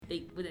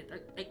Hey.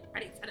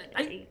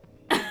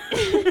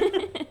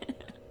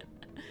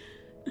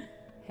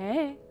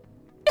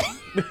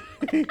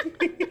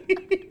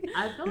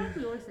 I feel like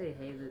we always say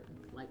hey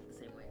like the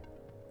same way.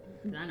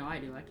 I know I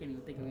do. I can't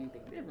even think of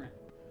anything different.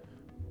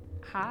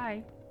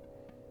 Hi.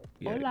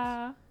 Yes.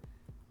 Hola.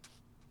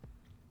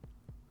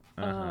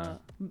 Uh-huh.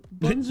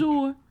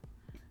 Bonjour.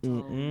 Oh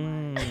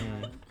my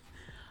God.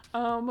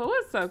 But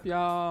what's up,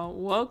 y'all?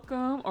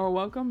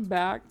 Welcome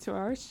back to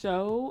our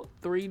show,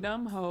 Three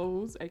Dumb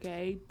Hoes,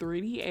 aka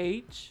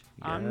 3DH.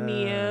 I'm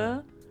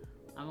Nia.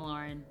 I'm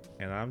Lauren.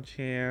 And I'm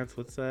Chance.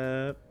 What's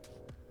up?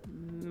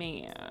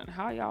 Man,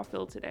 how y'all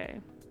feel today?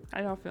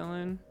 How y'all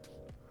feeling?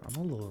 I'm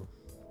a little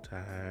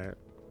tired,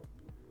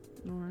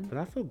 Lauren? but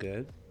I feel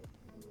good.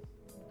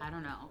 I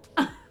don't know.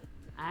 I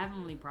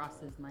haven't really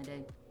processed my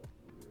day.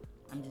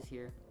 I'm just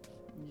here.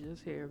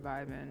 Just here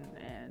vibing,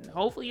 and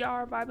hopefully y'all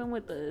are vibing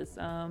with us.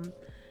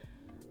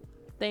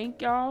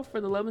 Thank y'all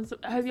for the love and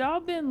support. Have y'all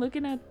been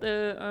looking at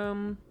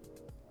the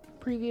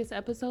previous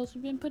episodes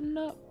we've been putting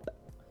up?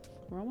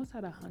 We're almost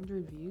at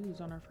 100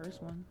 views on our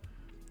first one.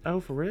 Oh,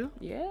 for real?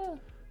 Yeah.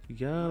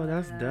 Yo,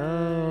 that's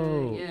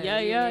dope.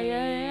 Yeah.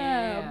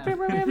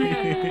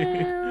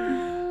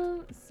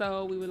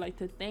 So we would like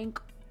to thank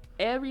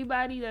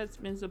everybody that's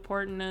been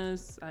supporting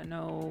us. I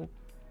know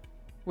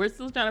we're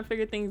still trying to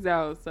figure things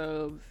out,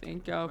 so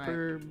thank y'all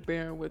for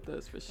bearing with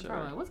us for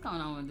sure. Like, what's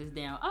going on with this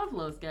damn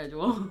upload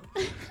schedule?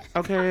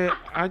 Okay,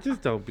 I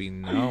just don't be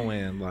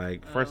knowing.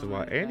 Like, first of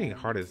all, editing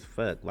hard as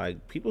fuck.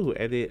 Like, people who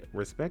edit,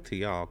 respect to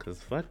y'all, cause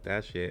fuck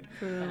that shit.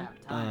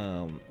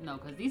 No,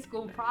 because these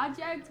school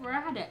projects where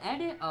I had to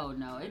edit, oh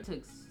no, it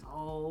took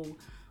so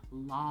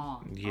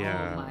long.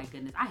 Yeah. Oh my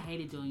goodness, I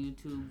hated doing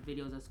YouTube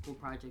videos of school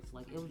projects.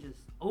 Like, it was just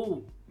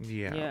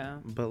Yeah.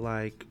 But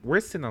like,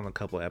 we're sitting on a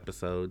couple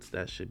episodes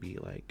that should be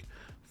like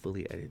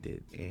fully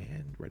edited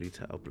and ready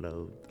to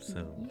upload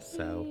soon.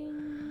 So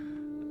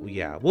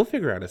yeah, we'll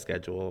figure out a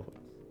schedule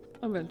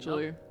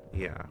Eventually.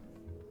 Yeah.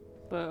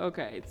 But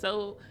okay,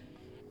 so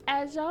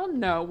as y'all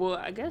know, well,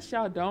 I guess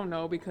y'all don't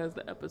know because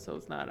the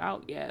episode's not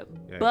out yet,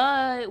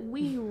 but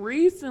we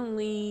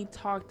recently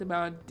talked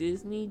about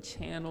Disney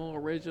Channel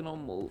original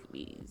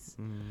movies,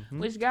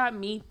 which got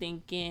me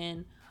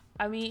thinking.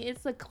 I mean,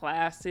 it's a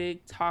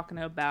classic talking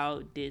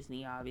about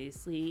Disney,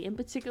 obviously. In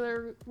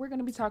particular, we're going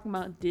to be talking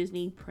about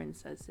Disney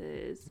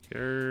princesses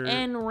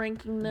and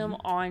ranking them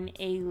on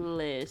a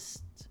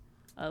list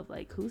of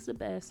like who's the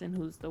best and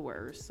who's the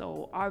worst.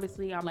 So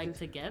obviously I'm like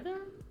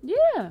together.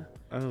 Yeah.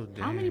 Oh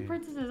damn. How many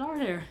princesses are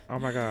there? Oh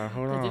my god,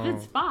 hold on. Because if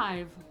it's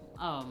 5,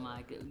 oh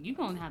my god, you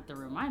gonna have to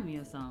remind me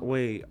of something.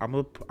 Wait,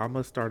 I'm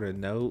gonna start a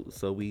note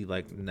so we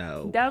like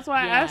know. That's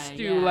why I asked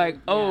you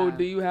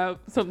do you have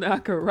something I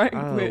could write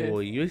with? Oh,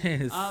 well, you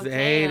didn't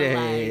say that.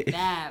 Like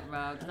that,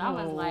 bro. Because I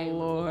was like,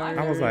 Lord.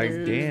 I was like,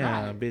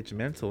 damn, bitch,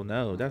 mental.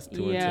 No, that's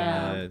too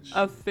much.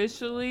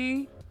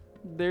 Officially,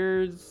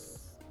 there's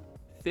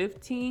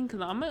 15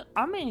 because I'm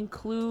gonna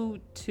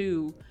include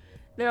 2.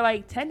 They're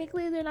like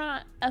technically they're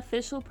not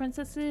official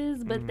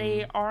princesses, but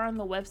they are on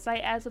the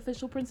website as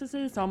official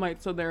princesses. So I'm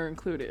like, so they're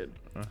included.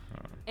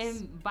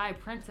 And by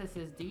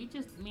princesses, do you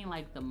just mean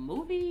like the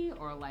movie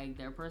or like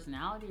their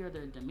personality or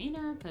their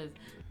demeanor? Because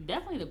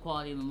definitely the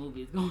quality of the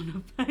movie is going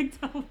to affect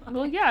a lot.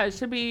 Well, yeah, it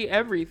should be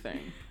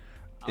everything.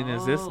 And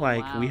is this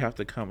like we have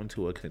to come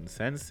into a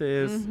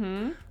consensus?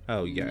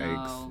 Oh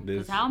yikes!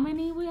 No. How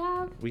many we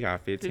have? We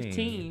got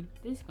 15.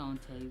 This gonna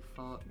take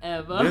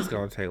forever. This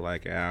gonna take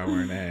like an hour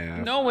and a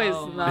half. No,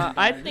 it's not.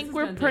 I think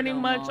we're pretty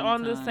much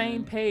on the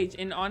same page.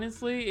 And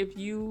honestly, if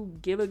you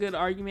give a good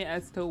argument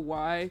as to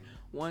why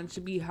one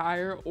should be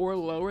higher or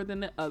lower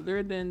than the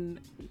other, then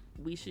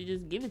we should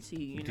just give it to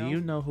you. You know? Do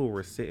you know who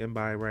we're sitting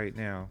by right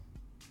now?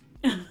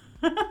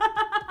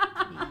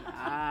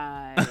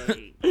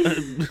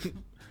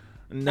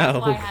 No. That's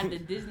why I had the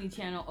Disney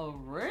Channel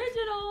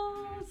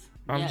originals.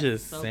 I'm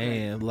just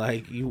saying, good.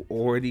 Like, you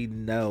already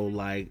know,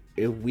 like,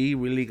 if we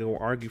really go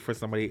argue for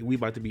somebody, we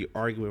about to be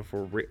arguing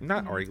for,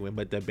 not arguing,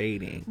 but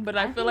debating. But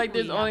I feel like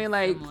there's only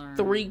like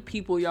 3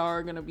 people y'all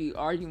are going to be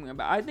arguing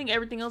about. I think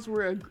everything else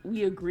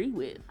we agree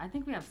with. I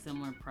think we have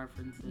similar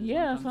preferences.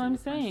 Yeah, that's what I'm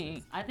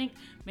saying. I think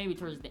maybe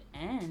towards the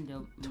end.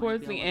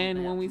 Towards the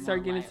end when we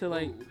start getting to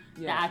like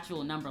the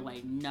actual number,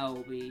 like,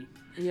 no, B.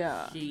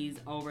 Yeah. She's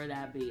over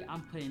that B.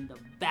 I'm putting the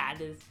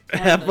baddest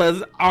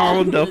heifas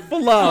on the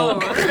floor.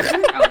 Okay.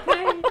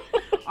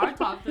 Our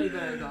top 3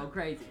 gonna go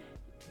crazy.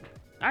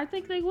 I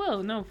think they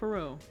will. No, for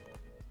real.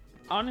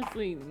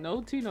 Honestly,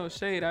 no tea, no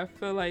shade. I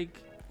feel like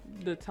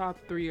the top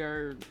 3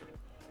 are.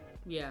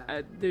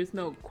 Yeah. There's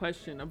no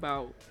question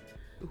about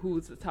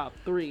who's the top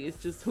 3. It's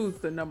just who's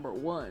the number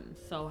 1.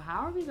 So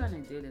how are we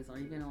gonna do this? Are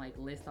you gonna like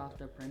list off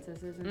the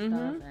princesses and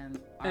stuff, and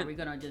are we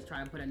gonna just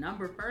try and put a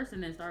number first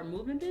and then start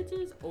moving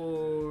bitches,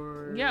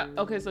 or? Yeah.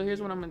 Okay. So here's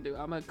what I'm gonna do.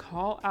 I'm gonna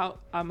call out.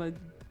 I'm gonna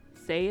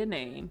say a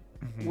name.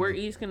 We're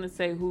each gonna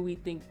say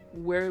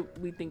where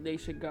we think they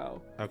should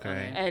go.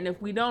 Okay. And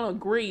if we don't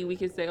agree, we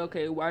can say,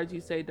 okay, why did you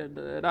say da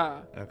da da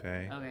da?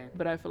 Okay.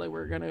 But I feel like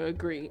we're gonna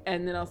agree,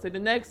 and then I'll say the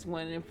next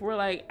one. And if we're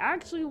like,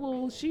 actually,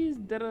 well, she's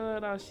da da da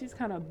da, she's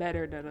kind of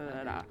better da da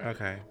da da.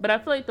 Okay. But I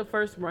feel like the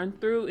first run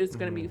through is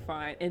gonna be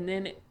fine, and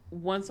then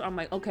once I'm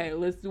like, okay,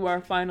 let's do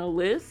our final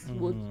list.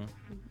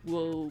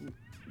 We'll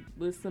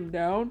list them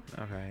down.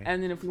 Okay.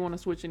 And then if we want to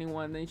switch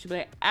anyone, then she'll be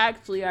like,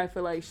 actually, I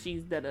feel like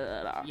she's da da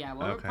da da. Yeah,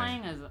 what we're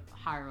playing is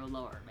higher or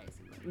lower,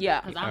 basically.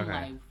 Yeah. Because I'm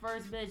like,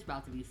 first bitch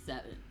about to be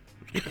 7.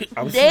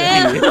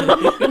 Damn.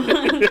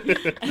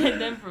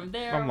 And then from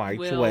there, I'm like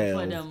we'll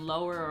 12. put them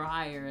lower or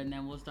higher, and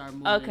then we'll start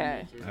moving.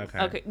 Okay.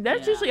 Bitches. Okay.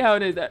 That's usually how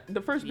it is.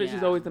 The first bitch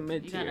is always a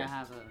mid tier. You gotta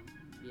have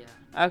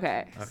a,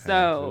 Okay.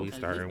 So. We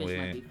starting this bitch with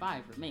might be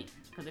 5 for me.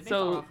 Because if they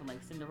start off with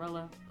like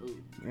Cinderella,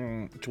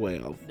 ooh.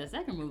 12. The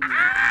second movie is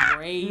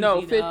crazy. No,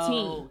 15.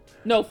 Though.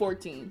 No,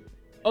 14.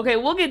 Okay,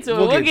 we'll get to it.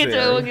 We'll get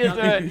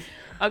to it.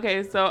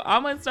 Okay, so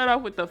I'm going to start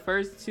off with the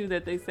first 2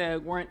 that they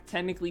said weren't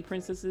technically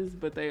princesses,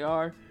 but they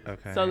are.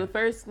 Okay. So the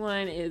first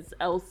one is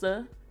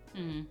Elsa.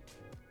 Mm-hmm.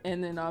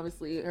 And then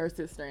obviously her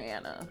sister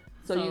Anna.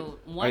 So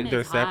one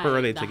they're separate or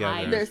are they together?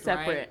 Highest, they're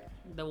separate.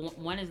 Right? The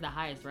one is the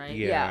highest, right?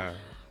 Yeah.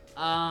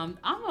 I'm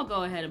going to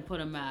go ahead and put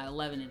them at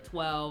 11 and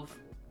 12.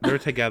 They're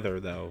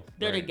together, though.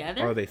 They're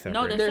together? Or are they separate?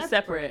 No, They're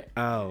separate.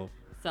 Oh.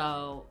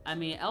 So, I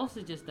mean,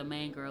 Elsa's just the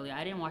main girlie.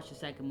 I didn't watch the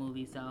second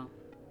movie, so.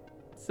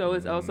 So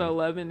is Elsa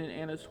 11 and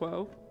Anna's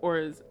 12? Or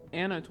is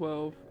Anna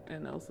 12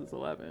 and Elsa's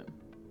 11?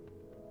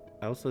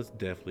 Elsa's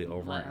definitely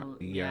over. Well,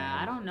 yeah,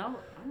 I don't know.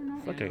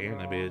 Fuck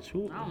Anna, bitch.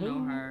 I don't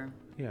know her.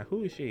 Yeah,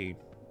 who is she?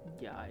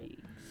 Yikes.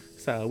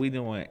 So we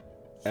doing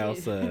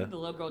Elsa. The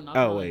little girl knocking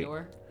on the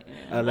door.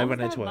 11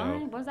 and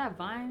 12. What was that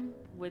Vine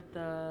with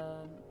the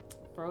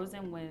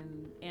Frozen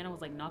when Anna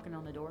was like knocking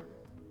on the door?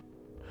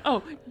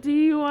 Oh, do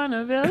you want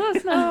to build a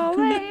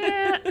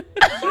snowman?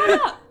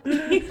 Shut up!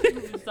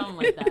 Something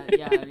like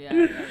that.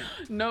 Yeah.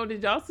 No,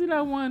 did y'all see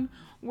that one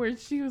where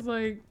she was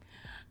like,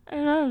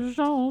 and I was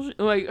so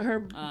like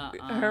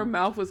her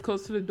mouth was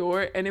close to the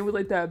door, and it was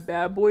like that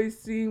Bad Boys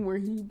scene where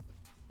he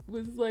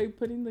was like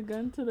putting the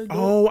gun to the door.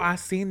 Oh, I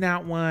seen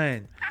that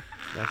one.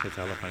 That's what's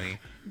hella funny.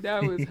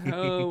 That was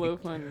hella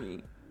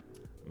funny.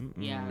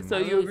 Yeah. So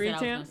you agree,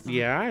 Tam?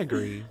 Yeah, I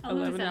agree. I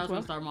was going to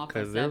start them off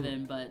at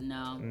 7, but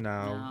no.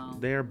 No,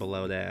 they're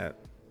below that.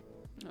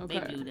 Okay.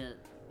 They do that.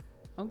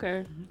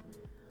 Okay.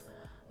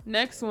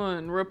 Next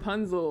one,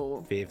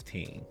 Rapunzel.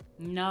 15.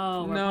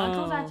 No,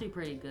 Rapunzel's actually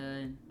pretty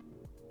good.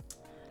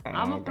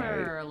 I'm gonna put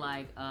her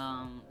like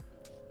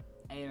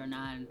 8 or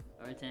 9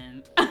 or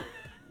 10.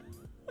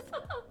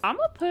 I'm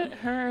gonna put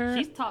her.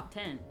 She's top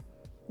 10.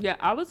 Yeah,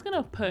 I was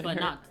gonna put but her. But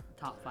not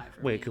top 5 for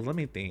me. Wait, cause let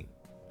me think.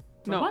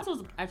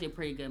 Rapunzel's actually a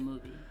pretty good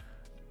movie.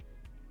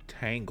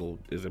 Tangled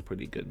is a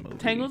pretty good movie.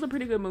 Tangled's a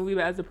pretty good movie,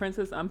 but as a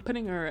princess, I'm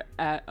putting her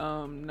at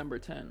number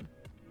 10.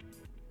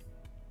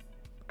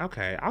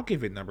 Okay, I'll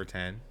give it number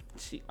 10.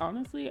 She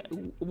honestly,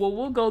 well,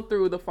 we'll go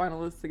through the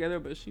finalists together,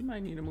 but she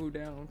might need to move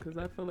down because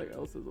I feel like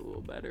Elsa's a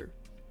little better.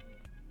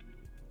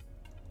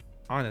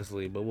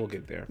 Honestly, but we'll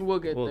get there. We'll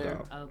get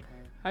there. Go. Okay.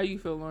 How you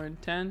feel, Lauren?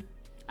 10?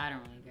 I don't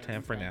really care.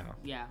 10 for now.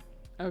 Yeah.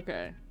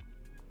 Okay.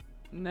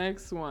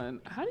 Next one.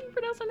 How do you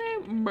pronounce her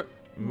name?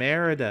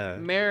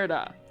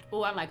 Merida.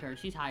 Oh, I like her.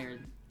 She's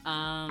hired.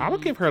 I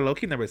would give her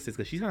low-key number 6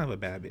 because she's kind of a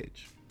bad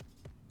bitch.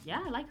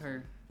 Yeah, I like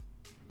her.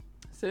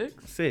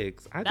 6?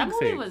 6. I that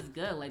think movie 6. was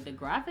good. Like the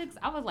graphics,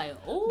 I was like,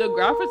 oh. The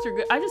graphics are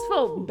good. I just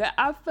felt bad.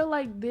 I feel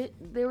like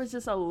there was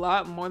just a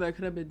lot more that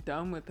could have been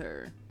done with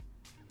her.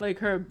 Like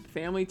her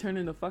family turned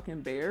into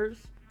fucking bears.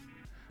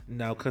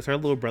 No, because her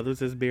little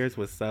brothers as bears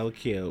was so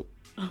cute.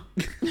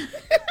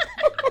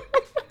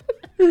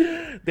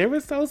 They were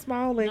so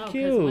small and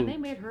cute. When they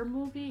made her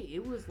movie,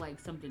 it was like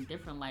something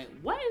different. Like,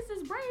 what is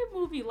this Brave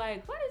movie?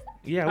 Like, what is that?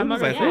 Yeah, we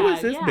was like, who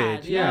is this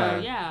bitch?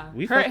 Yeah.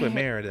 We fucked with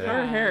Merida.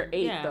 Her hair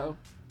ate though.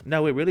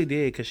 No, it really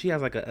did, because she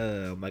has like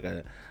a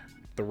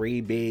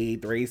 3B,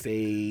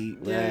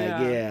 3C.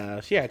 Yeah.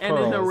 She had curls.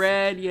 And then the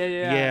red,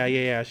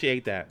 Yeah. She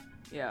ate that.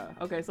 Yeah.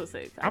 Okay, so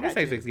 6. I'm gonna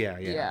say 6.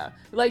 Yeah.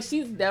 Like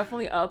she's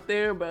definitely up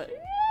there, but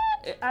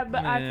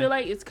I feel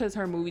like it's because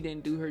her movie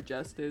didn't do her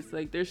justice.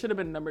 Like there should have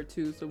been number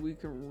 2, so we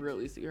can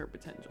really see her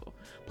potential.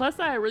 Plus,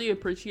 I really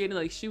appreciated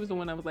like she was the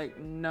one that was like,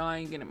 no, I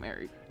ain't getting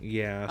married.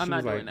 Yeah, I'm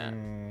not doing that.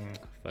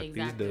 Fuck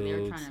exactly. these dudes.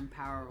 They're trying to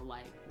empower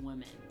like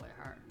women with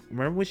her.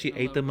 Remember when she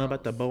ate them up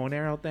at the bow and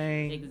arrow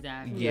thing?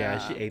 Exactly. Yeah,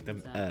 she ate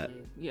them up.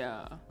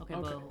 Yeah. Okay,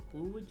 but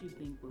who would you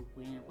think would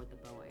win with the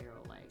bow and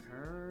arrow? Like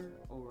her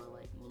or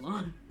like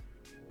Mulan?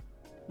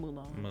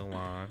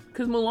 Mulan.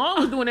 Because Mulan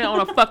was doing it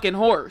on a fucking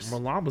horse.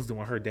 Mulan was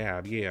doing her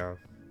dab, yeah.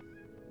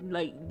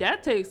 Like,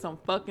 that takes some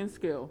fucking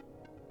skill.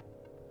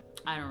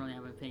 I don't really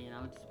have an opinion.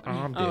 I would just...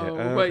 I'm dead.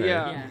 Okay. But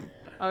yeah.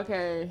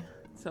 Okay.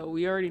 So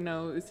we already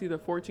know it's either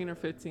 14 or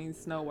 15,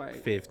 Snow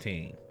White.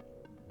 15.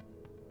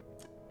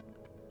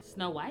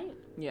 Snow White?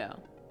 Yeah.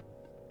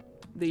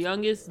 The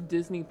youngest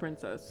Disney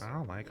princess. I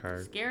don't like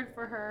her. Scared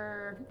for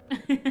her.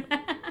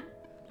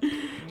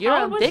 You're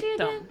a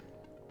victim.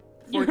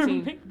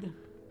 14.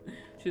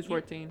 She was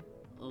 14.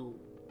 Oh.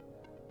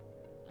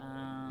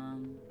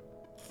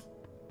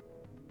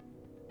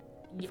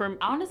 From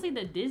honestly,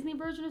 the Disney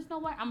version of Snow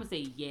White, I'm gonna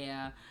say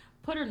yeah,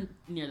 put her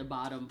near the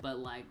bottom. But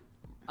like,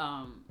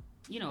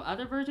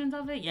 other versions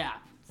of it, yeah,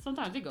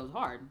 sometimes it goes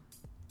hard.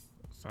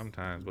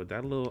 Sometimes, but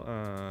that little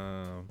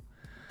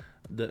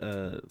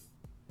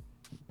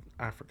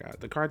I forgot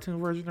the cartoon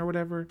version or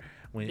whatever.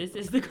 This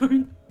is the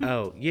cartoon.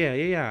 Oh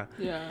yeah.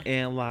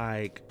 And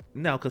like,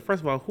 no, because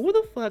first of all, who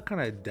the fuck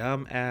kind of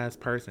dumb ass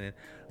person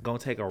gonna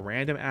take a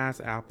random ass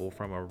apple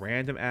from a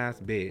random ass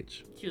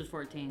bitch? She was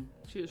 14.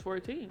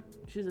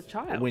 She's a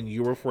child. When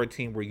you were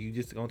 14, were you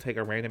just gonna take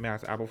a random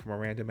ass apple from a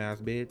random ass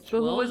bitch? But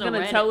who was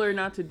gonna tell her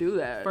not to do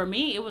that? For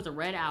me, it was a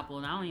red apple,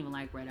 and I don't even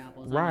like red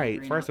apples.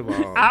 Right. First of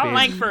all, I don't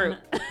like fruit.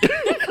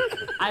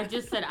 I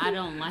just said I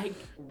don't like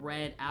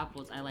red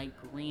apples. I like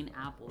green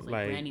apples,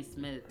 like Granny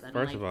Smith. I don't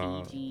first like of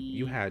all, Fiji.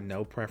 you had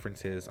no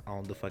preferences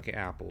on the fucking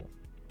apple.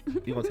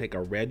 You gonna take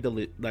a red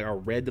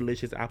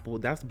delicious apple?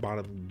 That's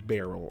bottom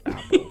barrel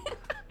apple.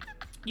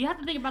 You have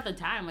to think about the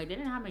time. Like, they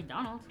didn't have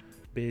McDonald's.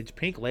 Bitch,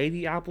 pink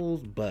lady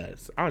apples,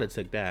 buzz. I would have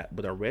took that,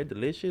 but a red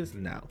delicious,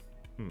 no.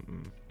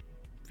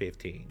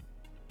 15.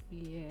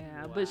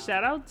 Yeah, wow. But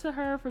shout out to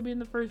her for being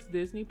the first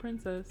Disney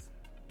princess.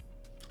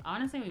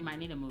 Honestly, we might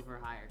need to move her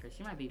higher because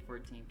she might be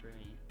 14 for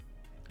me.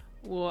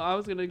 Well, I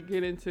was gonna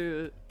get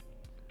into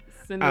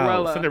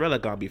Cinderella. Oh, Cinderella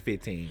gonna be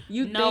 15.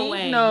 You no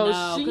way,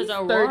 no, because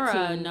Aurora,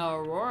 13.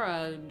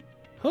 Aurora.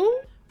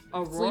 Who?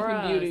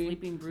 Aurora,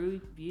 Sleeping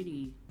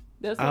Beauty.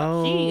 That's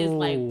she is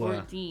like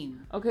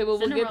 14. Okay, well,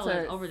 we'll get to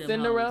her.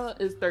 Cinderella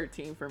is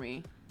 13 for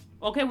me.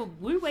 Okay, well,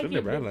 we're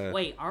waiting.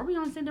 Wait, are we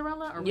on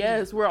Cinderella?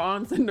 Yes, we're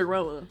on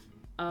Cinderella.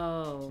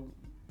 Oh,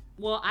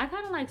 well, I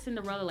kind of like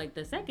Cinderella, like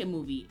the second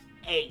movie,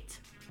 8.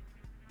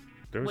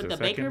 With the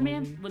Baker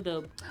man, with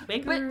the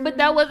Baker. But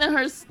that wasn't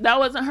her. That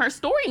wasn't her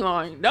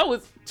storyline. That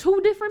was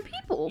 2 different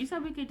people. You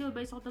said we could do it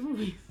based off the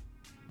movies.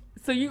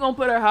 So you gonna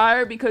put her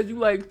higher because you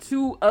like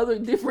 2 other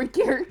different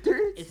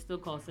characters? It's still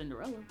called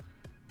Cinderella.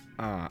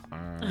 Are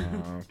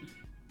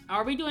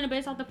we doing it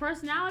based off the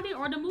personality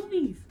or the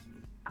movies?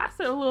 I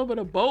said a little bit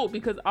of both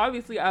because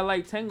obviously I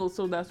like Tangled,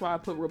 so that's why I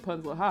put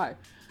Rapunzel high.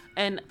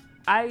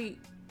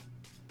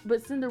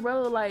 But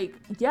Cinderella, like,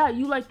 yeah,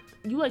 you like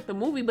the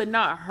movie, but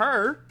not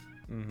her.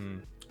 Mm-hmm.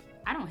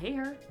 I don't hate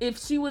her. If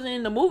she wasn't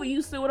in the movie,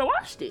 you still would have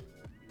watched it.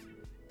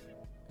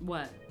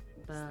 What?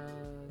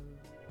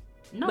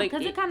 No,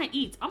 because it kind of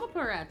eats. I'm gonna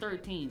put her at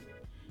 13.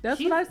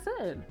 What I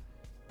said.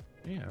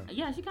 Yeah.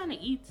 Yeah, she kind of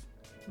eats,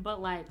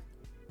 but like,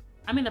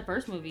 I mean, the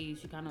first movie,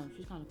 she's kind of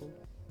cool.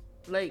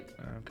 Like,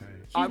 okay.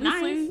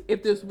 Obviously, nice.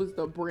 If this was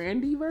the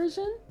Brandy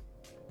version,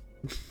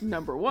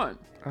 number 1.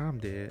 I'm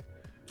dead.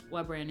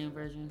 What brand new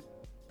version?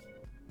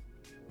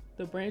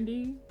 The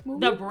Brandy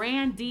movie? The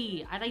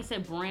Brandy. I thought you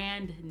said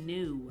brand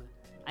new.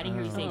 I didn't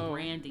hear you say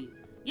Brandy.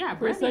 Yeah, for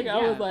Brandy. A second,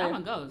 I was like, that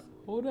one goes.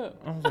 Hold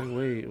up. I was like,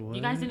 wait, what?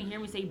 You guys didn't hear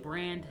me say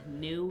brand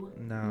new?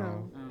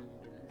 No. Oh,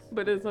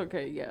 but it's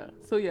okay, yeah.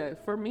 So yeah,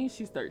 for me,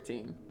 she's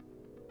 13.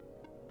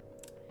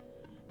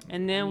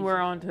 And then we're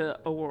on to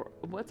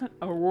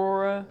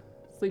Aurora,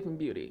 Sleeping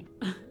Beauty.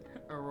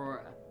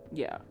 Aurora.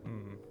 Yeah.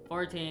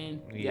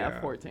 14. Yeah,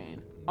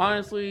 14.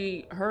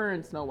 Honestly, her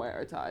and Snow White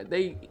are tied.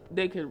 They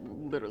could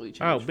literally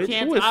change. Oh, bitch,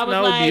 who is Snow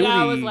Beauty?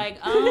 I was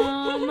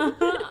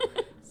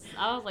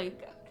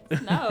like,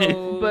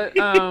 no. But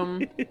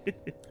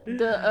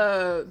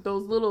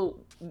those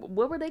little,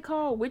 what were they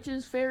called?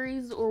 Witches,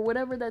 fairies, or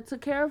whatever that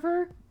took care of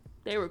her?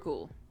 They were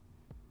cool.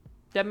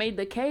 That made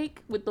the cake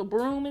with the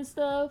broom and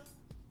stuff.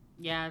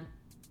 Yeah.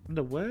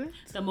 The what?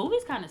 The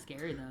movie's kind of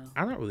scary though.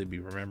 I don't really be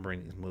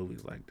remembering these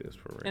movies like this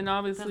for real. And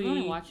obviously, we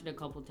only watched it a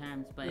couple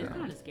times, but it's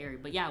kind of scary.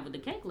 But yeah, but the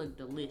cake looked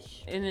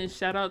delish. And then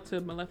shout out to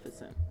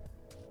Maleficent.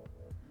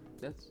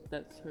 That's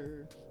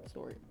her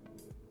story.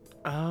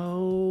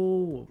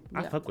 Oh,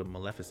 I fuck with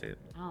Maleficent.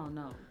 I don't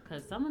know,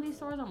 cause some of these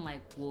stories I'm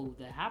like, whoa,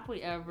 the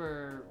happily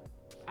ever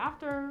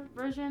after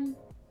version.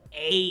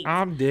 8.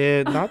 I'm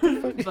dead. Not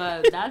the fucking.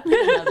 But that's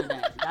another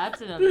day.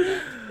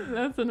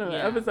 That's another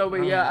episode.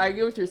 But yeah, I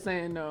get what you're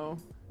saying. No.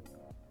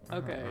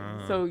 Okay.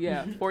 So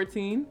yeah,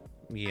 14.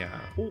 Yeah.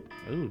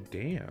 Ooh,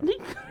 damn.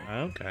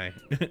 Okay.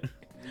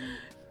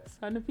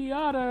 Sanofi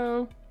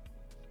Otto.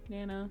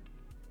 Nana.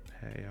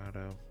 Hey,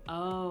 Otto.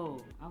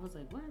 Oh, I was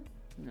like, what?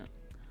 No.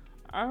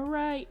 All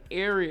right,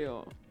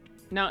 Ariel.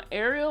 Now,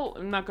 Ariel,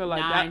 I'm not gonna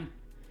lie. 9.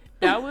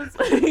 That was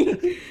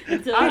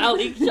until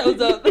Ali shows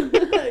up.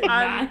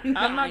 I'm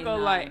not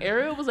gonna lie.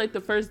 Ariel was like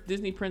the first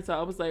Disney princess.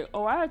 I was like,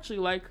 oh, I actually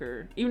like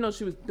her, even though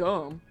she was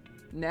dumb.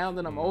 Now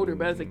that I'm older,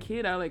 but as a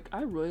kid, I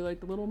really like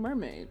the Little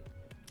Mermaid.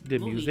 The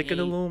music of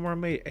the Little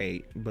Mermaid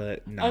 8,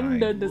 but 9.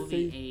 Under the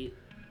Movie sea.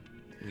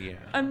 8. Yeah.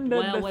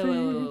 Under the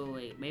sea.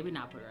 Wait. Maybe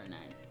not put her at 9.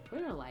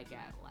 Put her like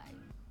at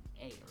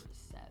 8 or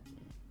 7.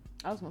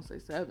 I was gonna say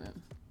 7.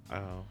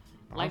 Oh.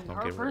 Like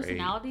her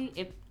personality,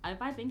 if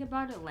I think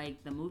about it,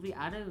 like the movie,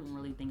 I didn't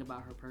really think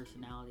about her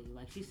personality.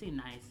 Like she seemed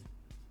nice.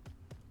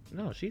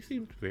 No, she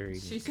seemed very.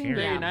 She seemed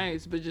very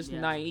nice, but just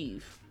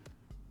naive.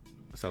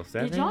 So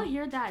 7. Did y'all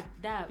hear that?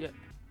 Yeah.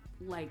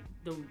 like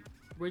the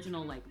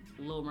original like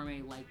Little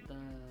Mermaid, like the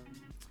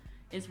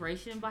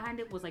inspiration behind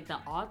it was like the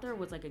author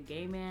was like a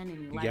gay man and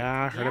he liked,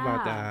 I heard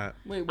about that.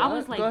 Wait, what? I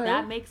was like,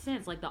 that makes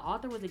sense. Like the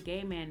author was a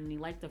gay man and he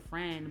liked a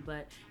friend,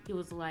 but he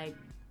was like,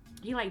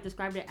 he like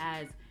described it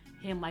as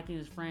him liking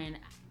his friend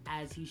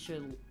as he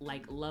should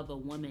like love a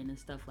woman and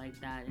stuff like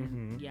that.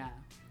 And yeah.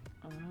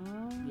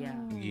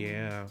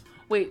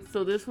 Wait,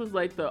 so this was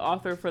like the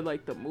author for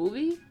like the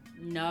movie?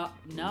 No,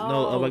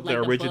 like the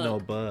original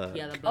book.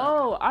 Yeah, the book.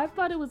 Oh, I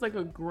thought it was like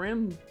a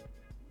Grimm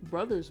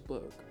Brothers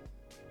book.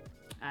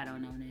 I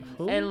don't know names.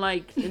 Who? And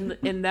like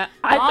in that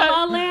La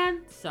La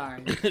Land.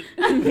 Sorry. No,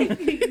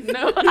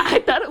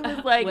 I thought it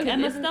was like with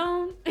Emma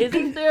Stone.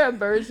 Isn't there a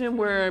version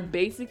where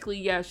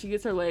basically, she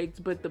gets her legs,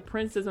 but the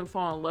prince doesn't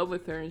fall in love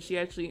with her, and she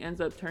actually ends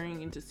up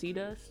turning into sea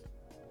dust?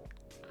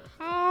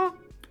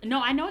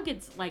 No, I know it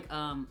gets like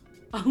a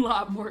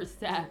lot more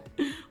sad,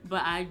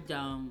 but I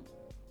don't.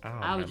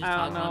 I was just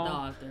talking about the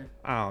author.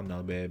 I don't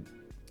know, babe.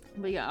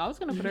 But I was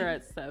gonna put her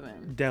at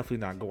 7. Definitely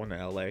not going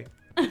to LA.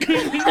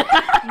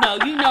 No,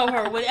 you know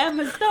her with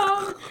Emma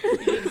Stone.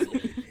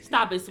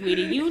 Stop it,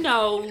 sweetie. You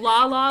know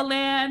La La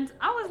Land.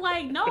 I was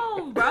like,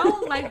 no,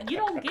 bro. Like, you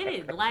don't get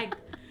it. Like,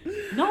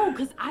 no,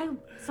 because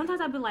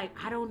sometimes I'd be like,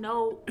 I don't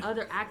know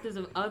other actors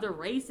of other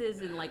races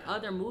and like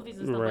other movies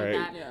and stuff like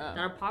that that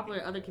are popular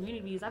in other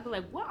communities. I'd be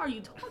like, what are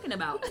you talking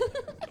about?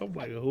 I'm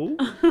like, who?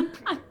 I'm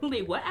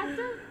like, what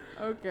actor?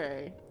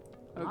 Okay.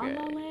 La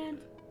La Land.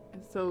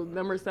 So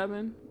number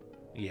 7.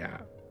 Yeah.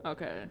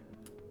 Okay.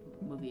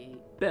 Movie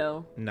 8.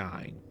 Belle.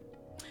 9.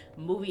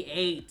 Movie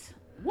 8.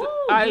 Woo!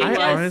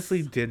 I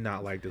honestly did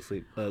not like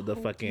the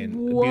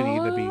fucking Beauty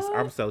and the Beast.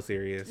 I'm so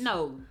serious.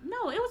 No,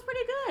 it was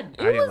pretty good.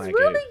 It was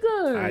really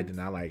good. I did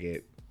not like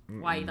it.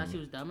 Why, you thought she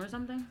was dumb or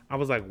something? I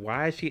was like,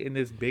 why is she in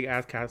this big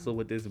ass castle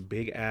with this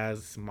big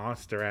ass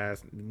monster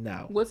ass?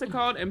 No. What's it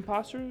called?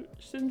 Imposter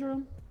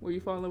syndrome? Where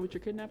you fall in love with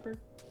your kidnapper?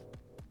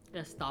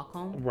 That's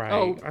Stockholm. Right.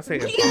 Oh. I say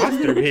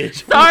imposter,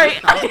 bitch. Sorry.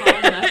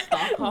 That's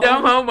Stockholm.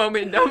 Dumb home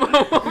moment. I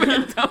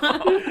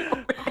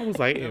was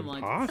like, I'm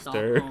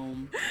imposter.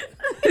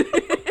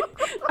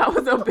 I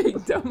was a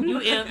big dumb. You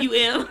am.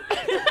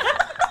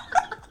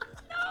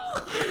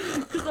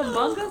 Because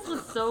Among Us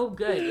was so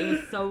good. It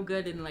was so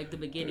good in like the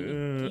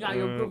beginning. You got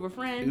your group of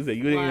friends. You said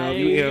you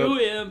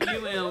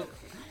am.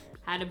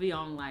 Had to be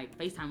on like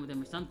FaceTime with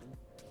them or something.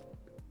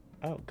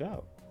 Oh,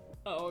 go.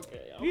 Oh,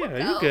 okay.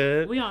 You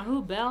good. We on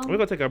who, Belle? We're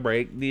gonna take a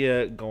break.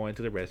 Going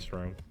to the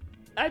restroom.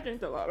 I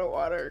drank a lot of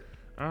water.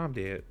 I'm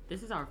dead.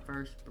 This is our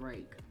first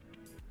break.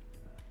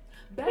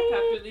 Back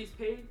after these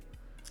pigs.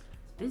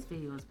 This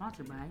video is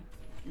sponsored by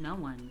no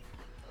one.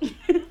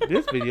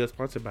 This video is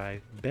sponsored by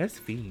Best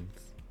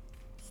Fiends.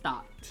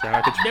 Stop. Shout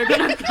out to They're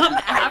gonna come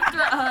after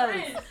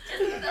us.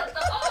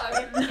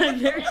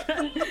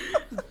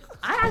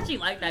 I actually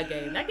like that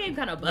game. That game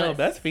kind of buzzed. No,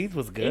 Best Fiends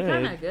was good. It's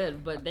kind of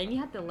good, but then you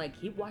have to like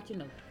keep watching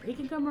the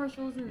freaking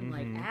commercials and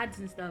like ads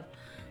and stuff.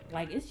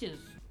 Like it's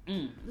just,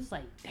 it's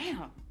like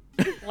damn.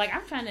 Like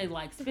I'm trying to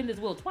like spin this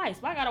wheel twice,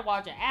 but I gotta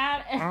watch an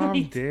ad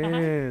every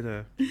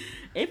time.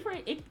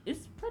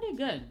 It's pretty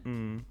good.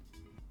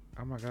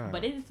 Oh my god.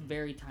 But it is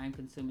very time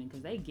consuming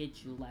because they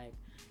get you like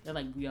they're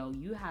like, yo,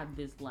 you have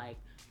this like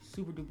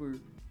super duper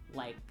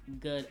like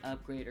good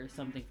upgrade or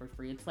something for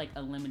free. It's like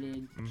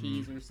unlimited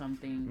keys or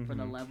something for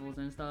the levels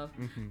and stuff.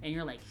 And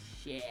you're like,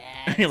 shit.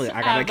 You're like,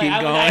 I gotta keep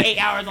going. going.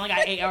 I only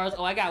got 8 hours.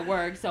 Oh, I got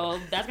work. So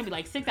that's gonna be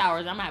like 6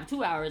 hours. I'm gonna have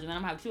 2 hours, and then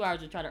I'm gonna have 2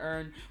 hours to try to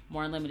earn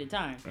more unlimited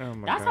time. Oh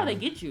my That's god. how they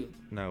get you.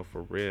 No,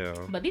 for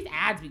real. But these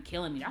ads be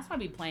killing me. That's why I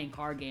be playing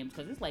card games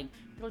because it's like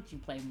they let you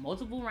play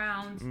multiple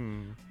rounds.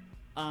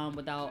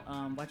 Without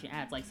watching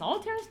ads like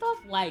solitaire and stuff.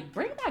 Like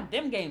bring back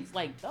them games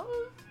like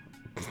those.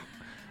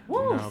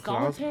 Woo, No,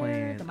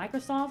 solitaire, the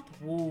Microsoft.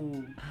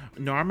 Woo.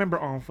 No, I remember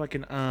on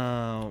fucking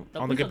on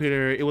the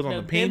computer. It was on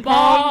the ping pinball.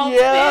 pong.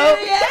 Yeah.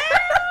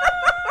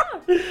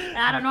 And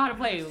I don't know how to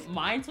play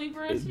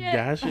Minesweeper and shit.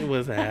 That shit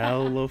was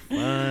hella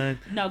fun.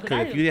 No,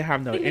 because if you didn't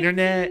have no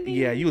internet,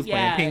 you was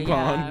playing ping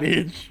pong,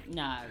 bitch.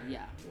 Nah,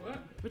 yeah. What?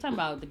 We're talking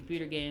about the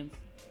computer games.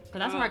 Because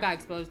that's where I got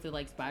exposed to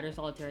like Spider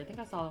Solitaire. I think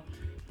I saw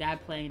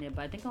Dad playing it,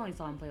 but I think I only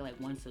saw him play like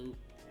one suit.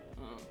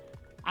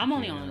 I'm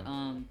only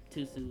on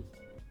 2 suits.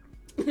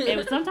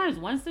 And sometimes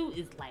one suit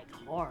is like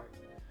hard.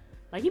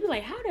 Like you'd be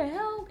like, how the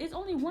hell? It's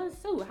only one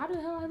suit. How the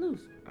hell I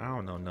lose? I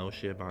don't know no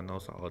shit about no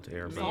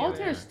solitaire.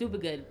 Solitaire is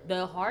stupid good.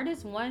 The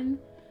hardest one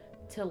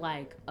to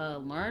like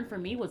learn for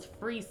me was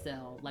Free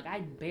Cell. Like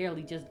I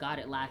barely just got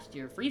it last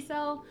year. Free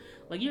Cell,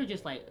 like you're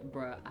just like,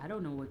 bruh, I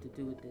don't know what to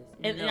do with this.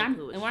 And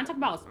when I talk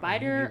about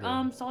Spider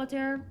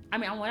Solitaire, I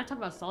mean when I talk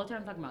about Solitaire,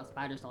 I'm talking about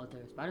Spider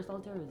Solitaire. Spider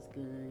Solitaire is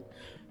good.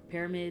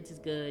 Pyramids is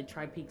good.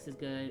 Tri-Peaks is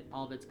good.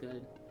 All of it's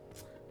good.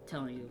 I'm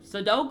telling you.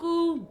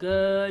 Sudoku,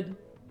 good.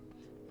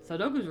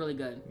 Sudoku's really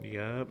good.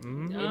 Yep.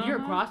 If you're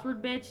a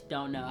crossword bitch,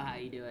 don't know how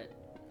you do it.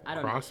 I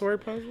don't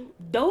crossword puzzle?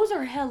 Those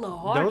are hella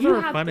hard. Those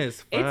are fun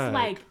as fuck.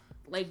 It's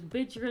like,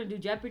 bitch, you're gonna do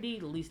Jeopardy,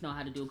 at least know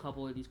how to do a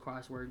couple of these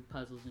crossword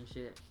puzzles and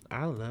shit.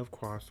 I love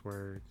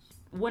crosswords.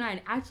 When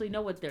I actually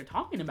know what they're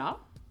talking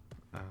about.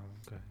 Oh,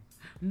 okay.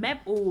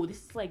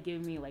 This is like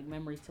giving me like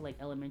memories to like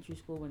elementary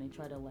school when they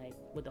try to like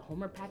with the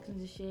homework packages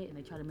and shit, and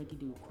they try to make you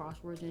do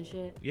crosswords and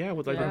shit. Yeah,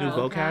 with like the new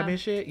vocab and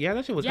shit. Yeah,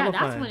 that shit was hella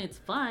fun. Yeah, that's when it's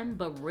fun.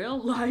 But real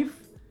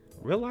life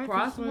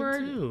crossword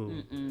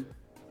too.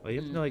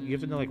 Like you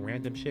have to know like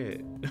random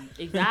shit.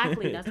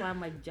 Exactly. That's why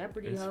I'm like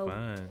Jeopardy. It's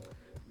fun.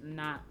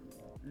 Not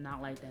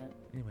like that.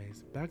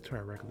 Anyways, back to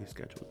our regularly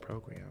scheduled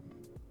program.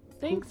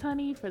 Thanks,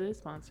 honey, for this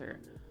sponsor.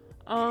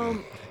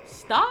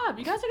 Stop!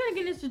 You guys are gonna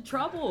get into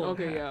trouble.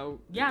 Okay, yeah.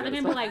 Yeah, they're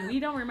gonna be like, we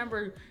don't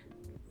remember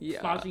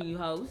sponsoring you,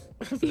 hoes.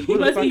 You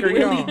must be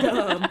really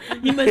dumb.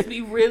 You must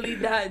be really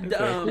that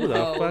dumb. Who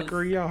the fuck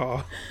are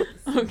y'all?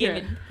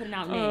 Okay. Putting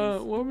out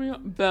names. What were we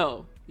on?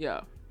 Belle.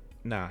 Yeah.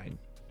 9.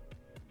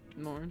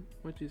 Lauren,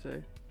 what'd you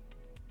say?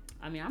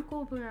 I mean, I'm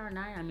cool putting her at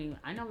 9. I mean,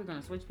 I know we're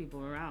gonna switch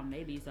people around,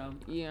 maybe. So.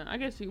 Yeah, I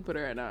guess you can put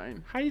her at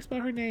 9. How you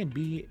spell her name?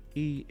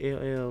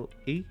 Belle?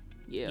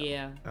 Yeah.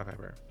 Yeah. Okay,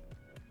 bro.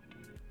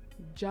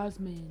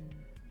 Jasmine.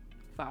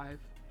 5.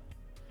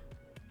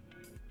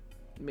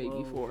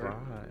 Maybe 4. 5.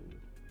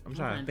 I'm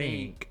trying to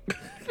think.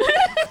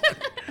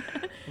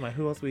 I'm like,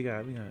 who else we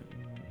got?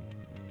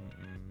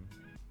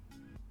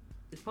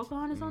 Is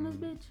Pocahontas on this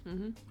bitch?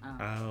 Mm-hmm.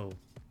 Oh.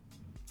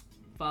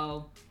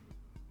 4.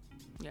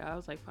 Yeah, I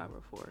was like 5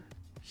 or 4.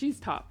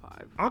 She's top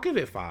 5. I'll give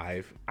it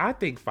 5. I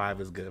think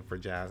 5 is good for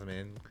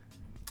Jasmine.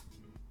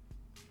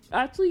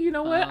 Actually, you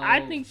know what?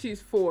 I think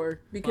she's 4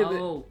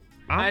 because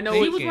I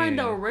know she was one of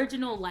the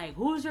original. Like,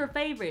 who's your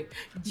favorite?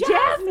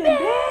 Jasmine.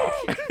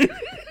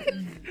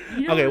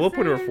 Okay, we'll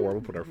put her 4.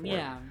 We'll put her 4.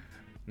 Yeah.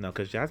 No,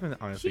 because Jasmine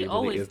honestly she really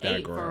always is that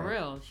ate girl. For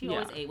real. She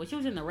always ate. When she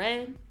was in the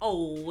red,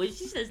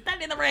 she should have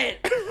stuck in the red.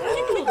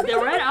 The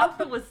red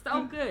outfit was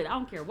so good. I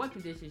don't care what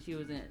condition she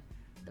was in.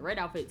 The red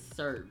outfit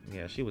served.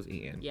 Yeah, she was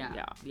eating.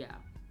 Yeah.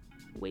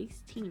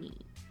 Waist teeny.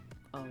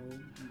 Oh.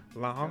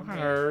 Long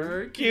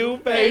hair,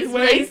 cute face,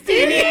 waist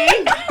teeny.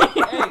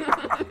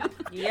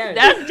 Yeah.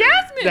 That's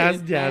Jasmine.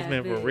 That's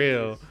Jasmine for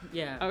real.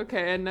 Yeah.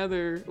 Okay,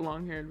 another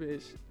long-haired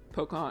bitch.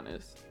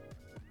 Pocahontas.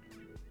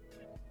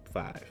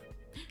 5.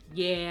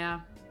 Yeah.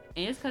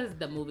 And it's because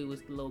the movie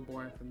was a little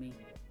boring for me.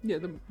 Yeah,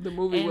 the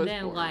movie was boring. And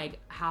then, like,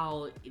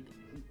 how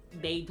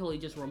they totally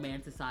just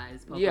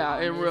romanticized Pocahontas. Yeah,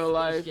 in real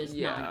life. It's just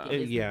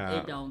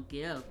it don't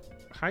give.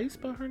 How you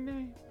spell her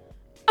name?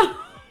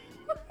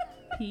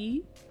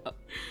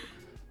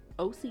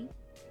 P-O-C.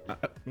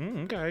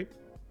 Okay.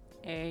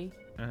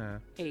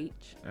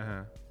 A-H-O-N-T-A-S.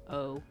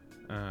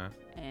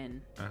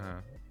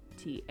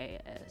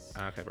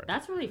 Okay, bro.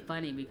 That's really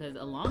funny because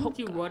along with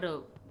you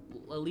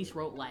at least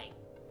wrote like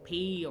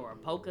P or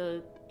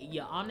Polka,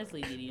 you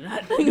honestly didn't even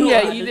have to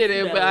yeah, you did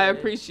it, but I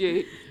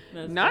appreciate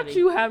not funny.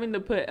 You having to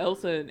put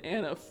Elsa and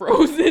Anna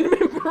frozen.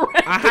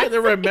 I had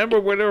to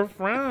remember where they're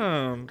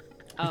from.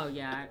 Oh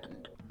yeah,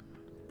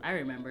 I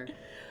remember.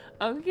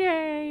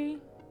 Okay,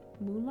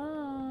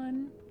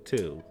 Mulan.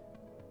 2.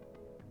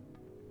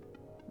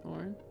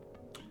 Lauren.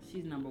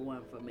 She's number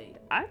 1 for me.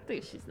 I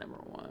think she's number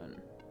 1.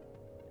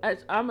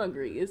 I'm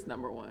agree. It's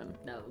number 1.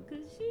 No,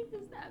 because she is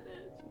that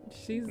bitch.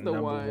 She's the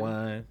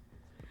one.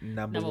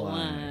 Number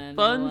one.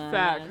 Fun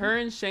fact: her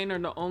and Shane are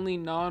the only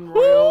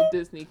non-royal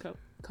Disney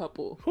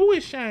couple. Who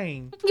is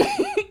Shane?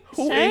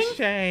 Who is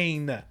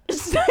Shane?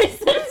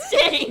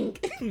 Shane.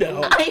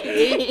 No. I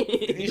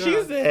did.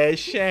 She said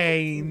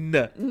Shane.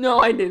 No,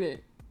 I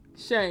didn't.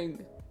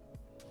 Shane.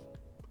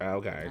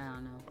 Okay. I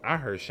don't know. I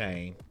heard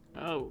Shane.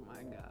 Oh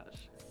my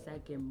gosh.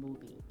 Second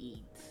movie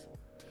Eats.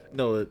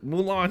 No,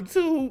 Mulan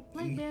 2.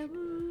 Like that.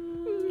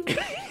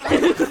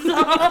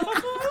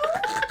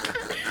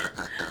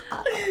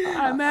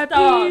 I'm at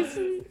peace.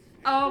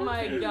 Oh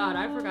my god,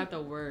 I forgot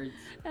the words.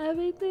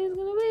 Everything's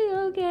gonna be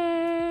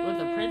okay. With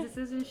the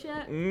princesses and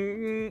shit?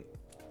 Mm-hmm.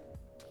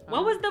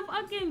 What was the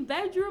fucking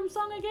bedroom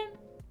song again?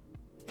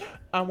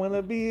 I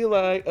wanna be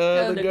like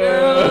other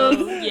girls.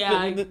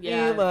 Yeah.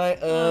 Be like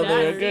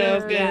other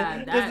girls.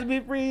 Just to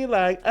be free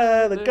like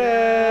other girls.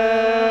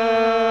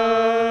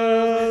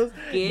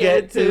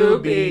 Get to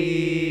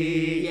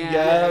be.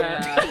 Yeah.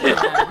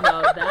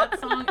 No, that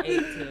song ate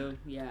too.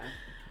 Yeah.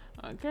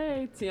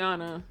 Okay,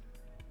 Tiana.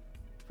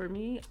 For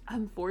me,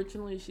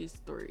 unfortunately, she's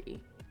 3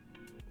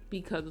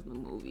 because of the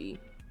movie.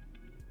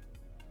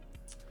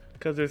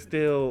 Because they're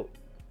still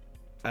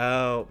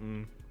out.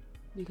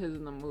 Because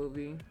of the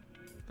movie,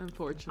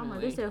 unfortunately. Oh my,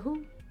 they said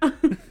who?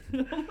 Am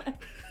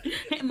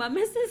I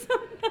missing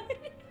something?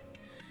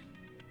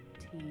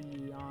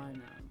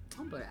 Tiana.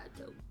 I'm put that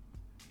 2.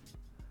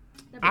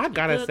 I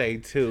gotta say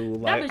 2.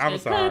 Like, I'm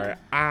sorry.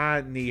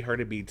 I need her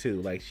to be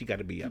 2. Like, she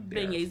gotta be up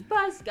there. Beignets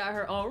bus got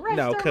her own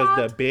restaurant. No, because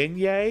the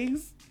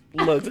beignets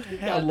looked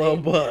hella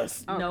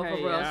bust. Okay, no, for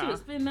real. Yeah. She was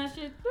spinning that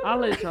shit. I'll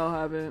let y'all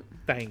have it.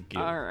 Thank you.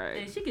 All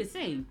right. And she can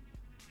sing.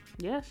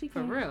 Yeah, she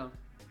can. For real.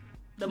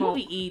 The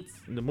movie eats.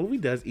 The movie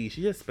does eat.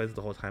 She just spends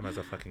the whole time as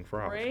a fucking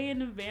frog. Ray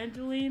and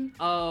Evangeline.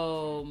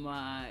 Oh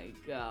my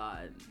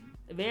god.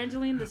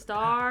 Evangeline the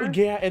star.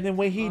 Yeah, and then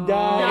when he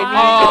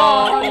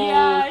died.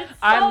 Yeah, it's so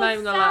I'm not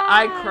even gonna lie.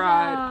 I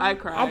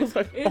cried. I was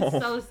like, it's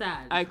so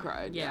sad. I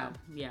cried. Yeah.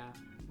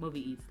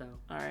 Movie eats though.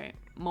 All right.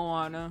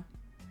 Moana.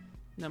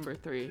 Number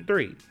 3.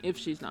 3. If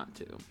she's not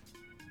 2.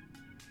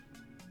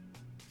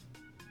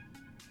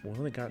 We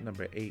only got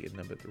number 8 and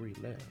number 3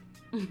 left.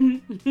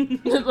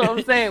 That's what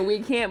I'm saying. We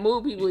can't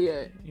move people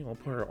yet. You gonna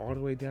put her all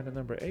the way down to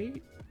number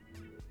 8?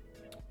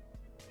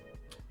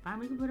 Fine,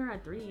 we can put her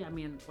at 3. I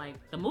mean, like,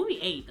 the movie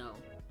 8, though.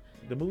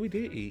 The movie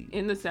did eat.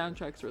 And the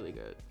soundtrack's really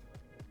good.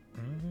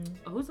 Mm-hmm.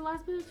 Oh, who's the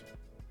last bitch?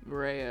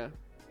 Rhea.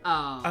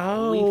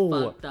 Oh,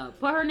 we fucked up.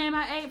 Put her name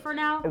at 8 for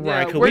now.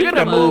 Right, yeah, we're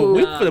gonna move.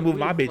 We gonna move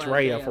my bitch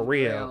Rhea for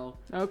real.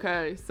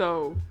 Okay,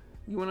 so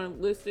you wanna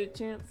list it,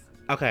 Chance?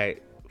 Okay,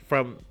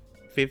 from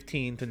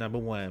 15 to number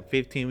 1.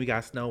 15, we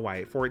got Snow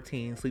White.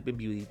 14, Sleeping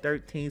Beauty.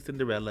 13,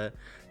 Cinderella.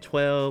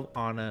 12,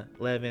 Anna.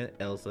 11,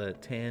 Elsa.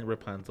 10,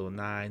 Rapunzel.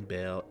 9,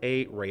 Belle.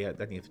 8, Rhea.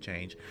 That needs to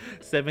change.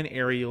 7,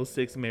 Ariel.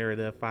 6,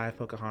 Merida. 5,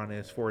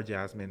 Pocahontas. 4,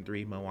 Jasmine.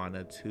 3,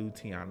 Moana. 2,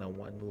 Tiana.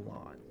 1,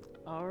 Mulan.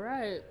 All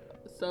right.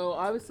 So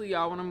obviously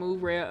y'all want to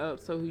move Rhea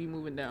up. So who you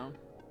moving down?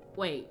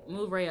 Wait,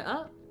 move Rhea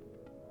up?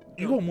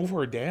 You gonna move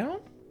her down?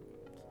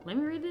 Let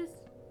me read this.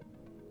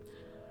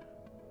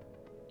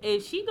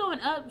 If she going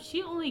up,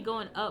 she only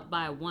going up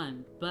by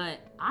 1. But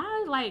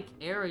I like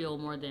Ariel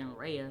more than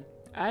Rhea.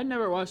 I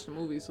never watched the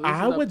movie, so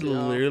I would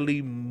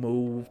literally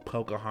move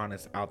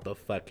Pocahontas out the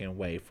fucking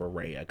way for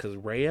Rhea, because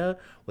Rhea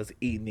was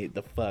eating it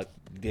the fuck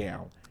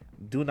down.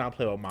 Do not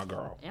play with my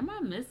girl. Am I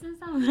missing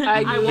something?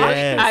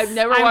 I've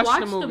never watched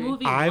the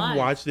movie. I've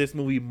watched this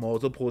movie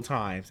multiple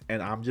times,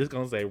 and I'm just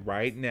gonna say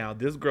right now,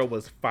 this girl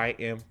was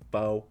fighting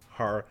for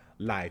her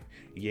life.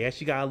 Yeah,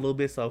 she got a little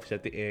bit selfish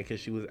at the end because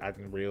she was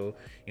acting real,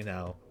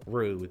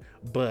 rude.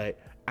 But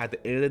at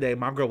the end of the day,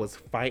 my girl was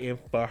fighting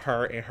for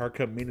her and her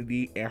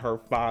community and her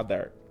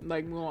father.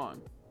 Like Mulan.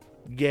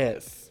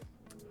 Yes.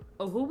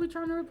 Oh, who we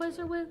trying to replace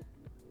her with?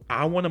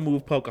 I want to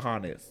move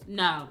Pocahontas.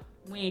 No,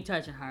 we ain't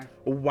touching her.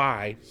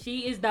 Why?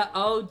 She is the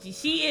OG.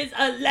 She is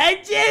a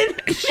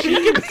legend. She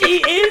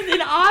is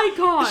an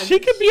icon. She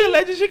could be a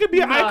legend. She could be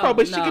an icon,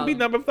 but she could be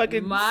number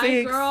fucking 6.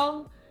 My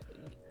girl.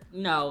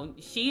 No,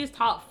 she is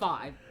top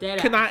 5.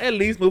 Can I at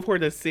least move her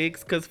to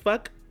 6? Because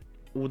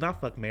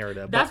not fuck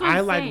Merida, but I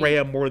like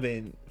Rhea more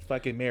than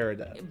fucking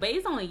Merida.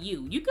 Based on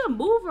you can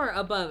move her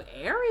above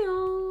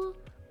Ariel.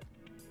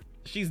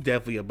 She's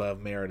definitely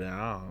above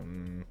Merida.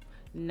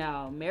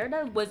 No,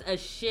 Merida was a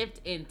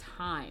shift in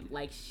time.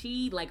 Like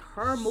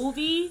her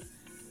movie,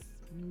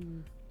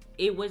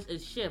 it was a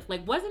shift.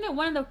 Like, wasn't it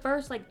one of the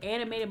first like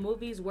animated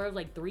movies where it was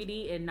like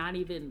 3D and not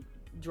even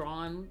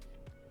drawn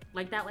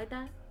like that?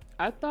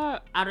 I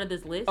thought out of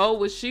this list. Oh,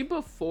 was she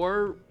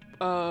before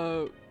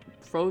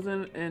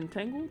Frozen and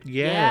Tangled?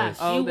 Yes.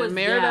 Yeah, she was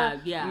Merida.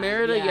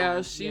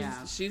 Merida,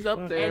 she's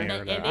up there.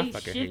 And they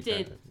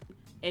shifted,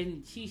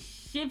 and she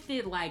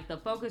shifted like the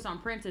focus on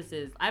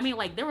princesses. I mean,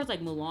 like there was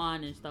like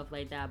Mulan and stuff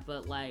like that,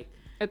 but like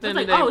it's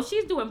like, oh,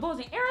 she's doing bows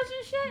and arrows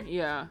and shit.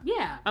 Yeah.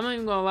 Yeah. I'm not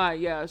even gonna lie.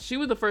 Yeah, she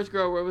was the first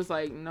girl where it was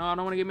like, no, I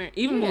don't want to get married.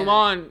 Even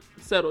Mulan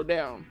settled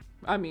down.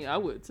 I mean, I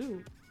would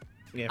too.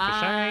 Yeah,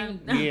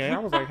 for sure. Yeah, I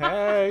was like,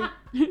 hey.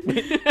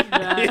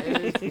 That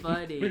is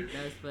funny.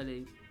 That's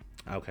funny.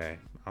 Okay,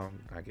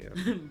 I guess.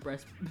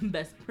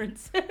 Best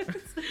princess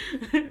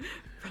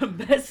from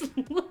best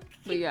look.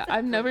 But yeah,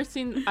 I've never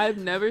seen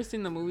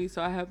the movie,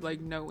 so I have like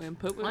no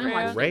input with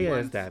Rhea. Rhea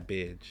is that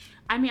bitch.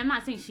 I mean, I'm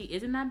not saying she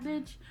isn't that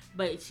bitch,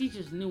 but she's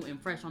just new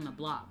and fresh on the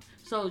block.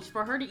 So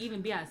for her to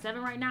even be at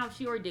 7 right now,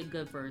 she already did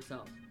good for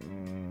herself.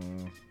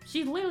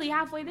 She's literally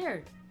halfway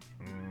there.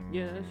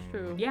 Yeah, that's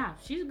true. Yeah,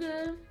 she's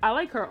good. I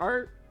like her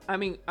art. I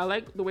mean, I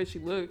like the way she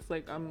looks.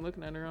 Like, I'm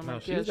looking at her. I'm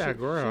like, she's that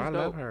girl. I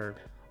love her.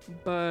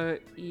 But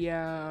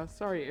yeah,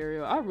 sorry,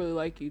 Ariel. I really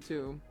like you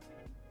too.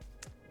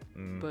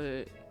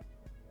 But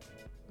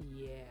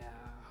yeah,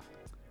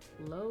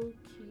 low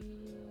key.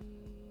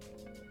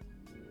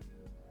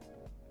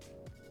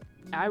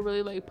 I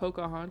really like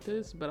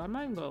Pocahontas, but I'm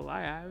not even gonna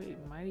lie. I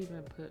might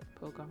even put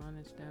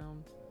Pocahontas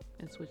down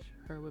and switch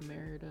her with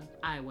Merida.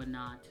 I would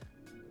not.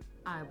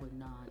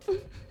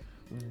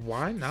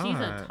 Why not? She's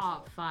a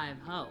top 5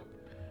 hoe.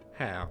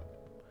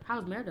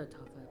 How's Merida a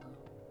top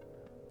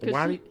 5 hoe?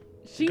 Why?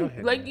 She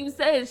ahead, like man. You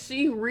said,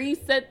 she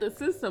reset the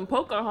system.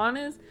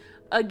 Pocahontas,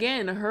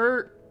 again,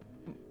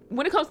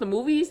 when it comes to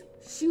movies,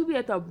 she would be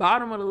at the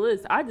bottom of the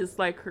list. I just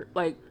like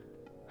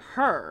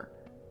her.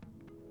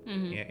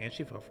 Mm-hmm. Yeah, and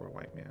she fell for a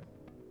white man.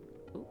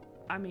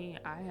 I mean,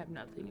 I have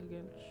nothing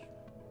against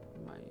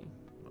my.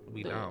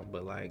 We don't,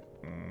 but like.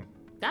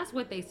 That's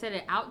what they set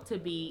it out to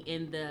be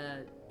in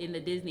the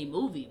Disney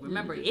movie.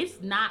 Remember,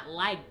 it's not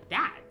like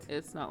that.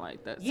 It's not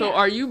like that. Yeah. So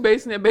are you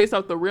basing it based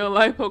off the real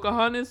life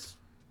Pocahontas?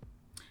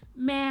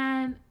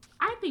 Man,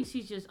 I think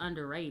she's just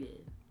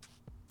underrated.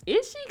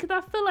 Is she? Because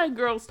I feel like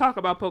girls talk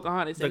about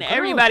Pocahontas and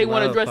everybody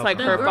want to dress like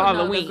her for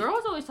Halloween. The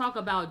girls always talk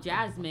about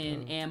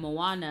Jasmine and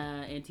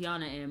Moana and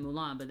Tiana and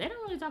Mulan, but they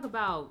don't really talk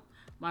about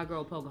my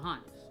girl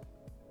Pocahontas.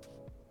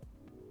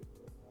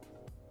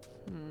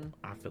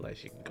 I feel like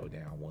she can go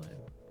down 1.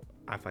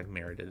 I feel like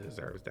Merida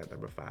deserves that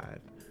number 5.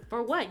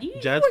 For what? You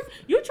trying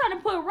to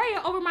put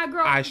Rhea over my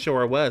girl? I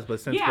sure was,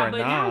 but since we're not,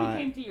 now you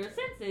came to your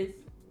senses.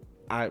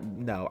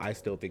 I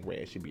still think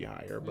Rhea should be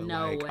higher, but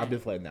I'm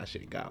just letting that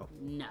shit go.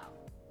 No.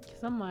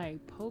 I'm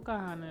like,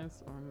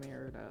 Pocahontas or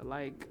Merida.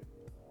 Like,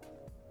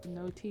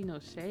 no tea, no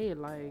shade.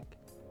 Like,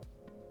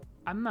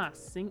 I'm not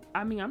singing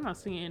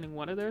any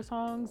one of their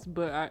songs,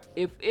 but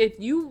if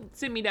you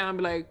sit me down and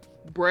be like,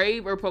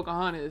 Brave or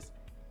Pocahontas,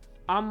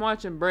 I'm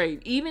watching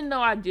Brave. Even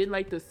though I did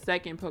like the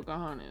second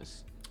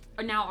Pocahontas.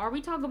 Now, are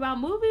we talking about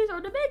movies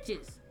or the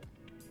bitches?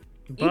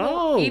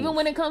 Both. Even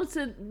when it comes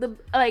to the,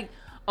 like,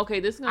 okay,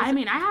 this is I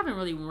haven't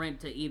really went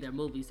to either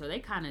movie, so they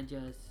kind of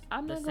just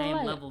the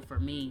same level for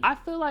me. I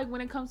feel like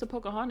when it comes to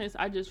Pocahontas,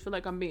 I just feel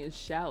like I'm being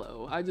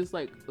shallow. I just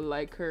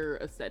like her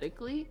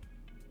aesthetically.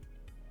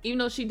 Even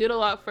though she did a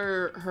lot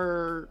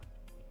for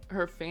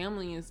her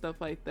family and stuff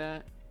like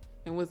that.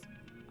 And was,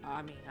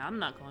 I mean, I'm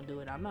not going to do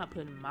it. I'm not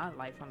putting my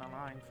life on the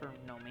line for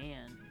no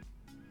man.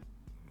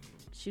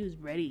 She was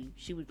ready.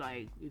 She was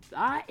like,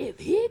 if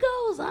he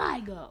goes,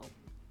 I go.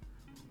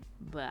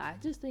 But I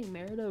just think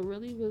Merida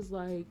really was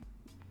like,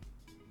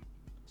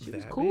 she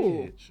was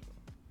cool. Bitch.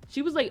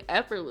 She was like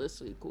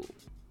effortlessly cool.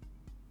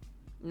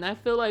 And I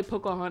feel like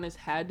Pocahontas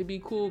had to be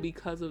cool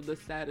because of the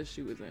status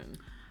she was in.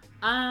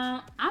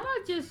 I'm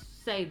gonna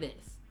just say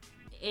this.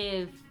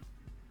 If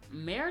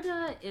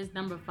Merida is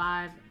number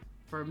 5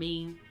 for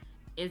me,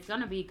 it's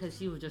gonna be because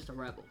she was just a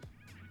rebel.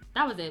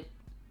 That was it.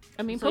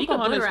 I mean, so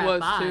Pocahontas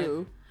was 5,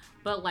 too.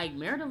 But like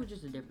Merida was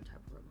just a different type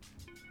of rebel.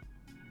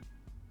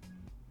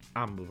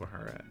 I'm moving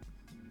her up.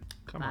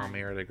 Come on,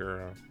 Merida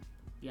girl.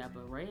 Yeah,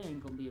 but Ray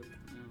ain't gonna be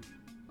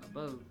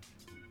above.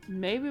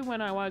 Maybe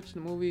when I watch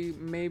the movie,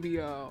 maybe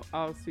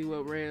I'll see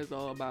what Ray is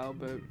all about.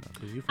 But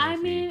I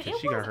mean,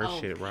 she got her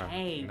shit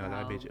right. You know,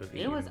 that bitch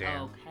was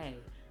down. Okay.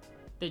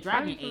 The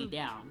dragon ate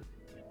down.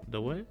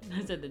 The what?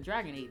 I said the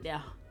dragon ate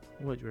down.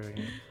 What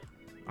dragon?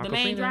 The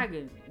main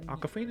dragon.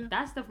 Awkwafina?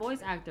 That's the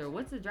voice actor.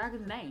 What's the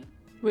dragon's name?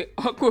 Wait,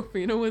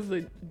 Awkwafina was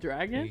the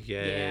dragon?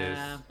 Yes.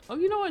 Yeah. Oh,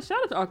 you know what?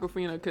 Shout out to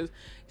Awkwafina because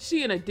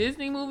she in a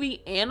Disney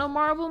movie and a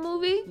Marvel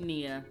movie.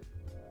 Nia.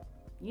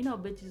 You know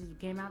bitches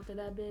came after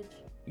that bitch?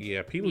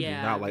 Yeah, people do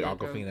not like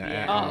Awkwafina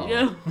at all.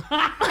 Yeah.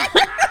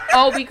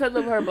 Oh, because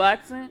of her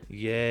black scent?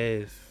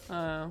 Yes.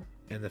 And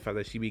the fact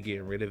that she be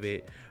getting rid of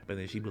it, but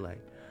then she be like,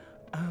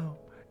 oh,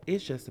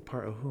 it's just a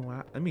part of who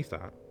I... Let me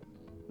stop.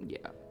 Yeah.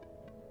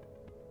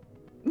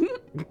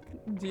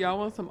 Do y'all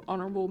want some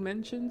honorable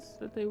mentions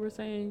that they were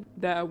saying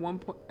that at one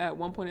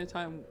point in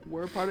time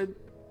were part of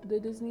the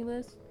Disney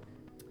list?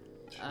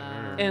 Sure.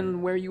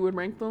 And where you would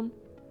rank them?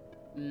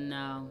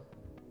 No.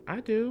 I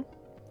do.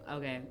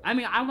 Okay. I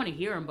mean, I want to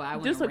hear them, but I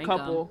want to rank them. Just a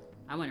couple.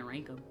 I want to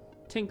rank them.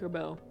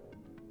 Tinkerbell.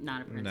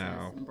 Not a princess.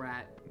 No.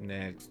 Brat.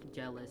 Next.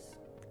 Jealous.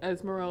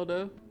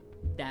 Esmeralda.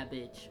 That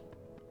bitch.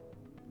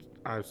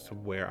 I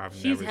swear I've never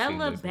seen this She's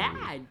hella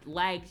bad. movie.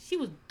 Like, she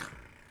was...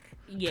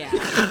 Yeah.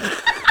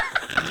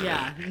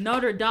 Yeah.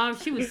 Notre Dame,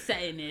 she was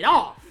setting it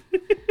off.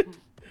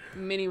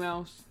 Minnie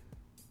Mouse.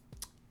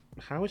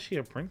 How is she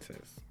a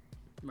princess?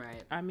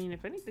 Right. I mean,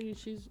 if anything,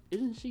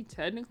 isn't she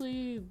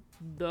technically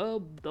the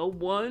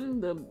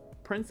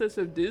princess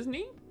of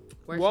Disney?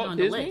 Where's she on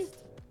Disney? The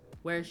list?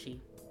 Where is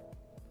she?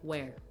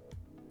 Where?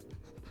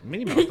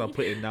 Minnie Mouse don't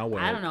put it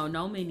nowhere. I don't know.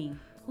 No Minnie.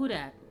 Who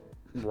that?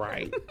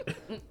 Right.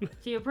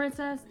 She a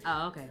princess?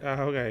 Oh, okay.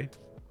 Okay.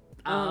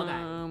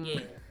 Oh,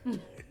 okay. Yeah.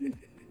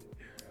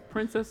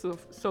 Princess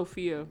of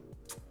Sophia.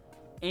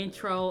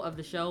 Intro of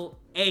the show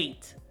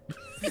 8.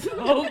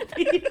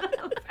 Sophia.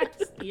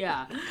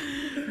 Yeah.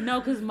 No,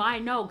 cause I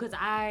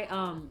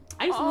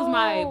used to lose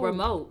my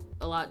remote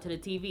a lot to the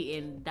TV,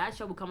 and that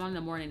show would come on in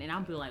the morning, and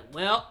I'd be like,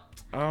 well,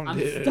 I'm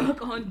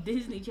stuck on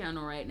Disney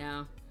Channel right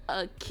now.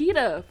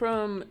 Kita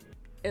from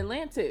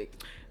Atlantic.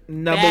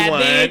 Number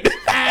one.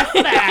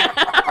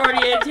 That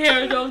 48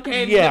 years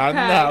came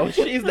no,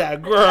 she's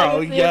that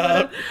girl,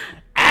 yo.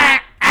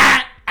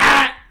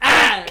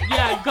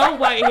 Yeah, go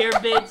white hair,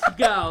 bitch,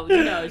 go.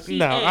 You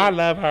know, I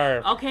love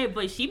her. Okay,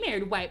 but she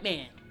married a white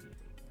man.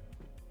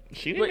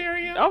 She didn't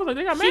marry him? Oh,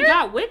 they got married? She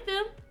got with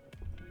them.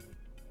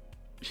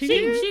 She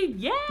did?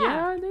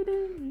 Yeah, they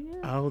did.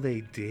 Yeah. Oh,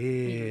 they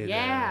did.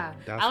 Yeah.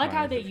 I like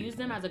how they use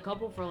them as a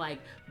couple for, like,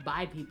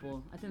 bi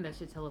people. I think that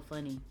shit's hella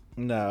funny.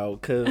 No,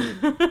 because,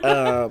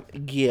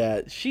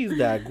 yeah, she's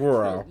that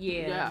girl.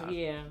 Yeah.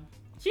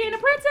 She ain't a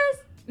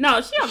princess?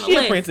 No, she on the list.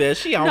 She a princess.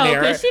 She on there.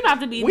 No, because she about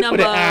to be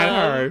number...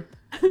 her.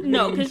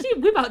 No, because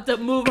we about to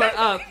move her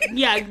up.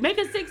 Yeah, make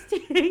a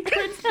 16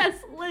 princess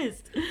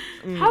list.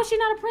 How is she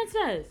not a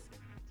princess?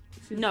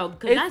 No,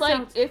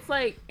 because it's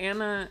like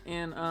Anna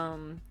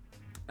and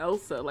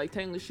Elsa. Like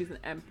technically, she's an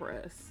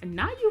empress. And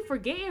now you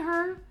forgetting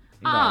her.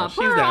 No, she's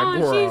that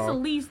girl. She's at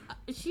least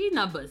she's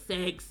number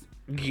 6.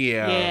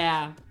 Yeah.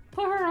 Yeah.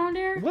 Put her on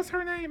there. What's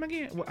her name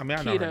again? Well, I mean,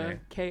 I know her name.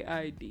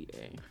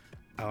 Kida.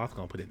 Oh, I was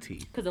gonna put a T.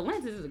 Because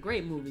Atlantis is a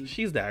great movie.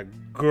 She's that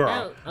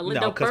girl.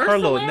 No, because her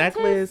little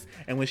necklace,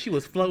 and when she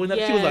was floating up,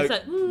 she was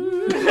like,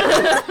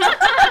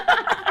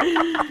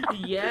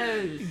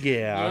 yes.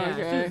 Yeah.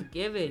 Okay. She's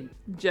giving.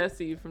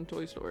 Jessie from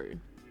Toy Story.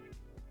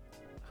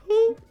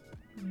 Who?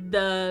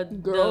 The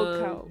girl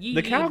cow.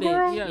 The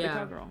cowgirl? Yeah, the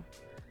cowgirl.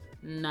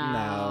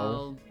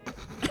 No.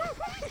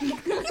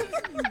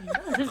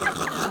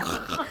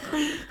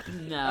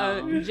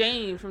 No.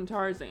 Jane from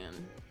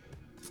Tarzan.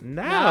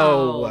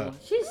 No.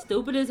 She's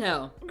stupid as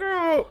hell.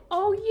 Girl.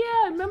 Oh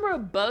yeah, remember A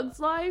Bug's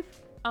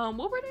Life?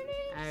 What were their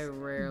names? I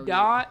rarely.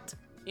 Dot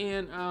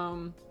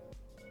and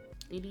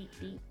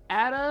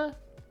Ada.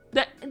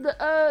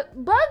 The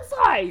Bug's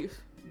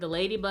Life. The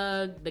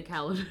ladybug, the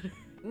calendar.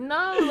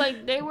 No,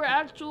 like they were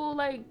actual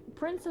like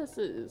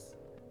princesses.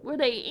 Were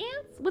they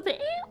ants? Was it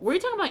ants? Were you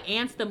talking about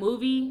Ants the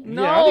movie?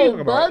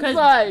 No, Bug's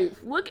Life.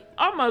 Look,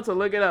 I'm about to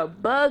look it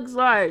up. Bug's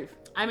Life.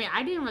 I mean,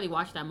 I didn't really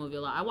watch that movie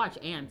a lot. I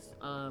watched Ants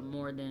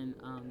more than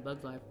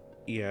Bug's Life.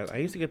 Yeah, I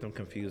used to get them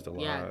confused a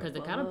lot. Yeah, because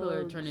the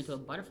caterpillar turned into a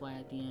butterfly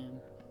at the end.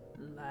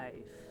 Life.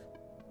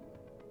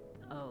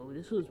 Oh,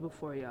 this was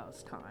before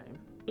y'all's time.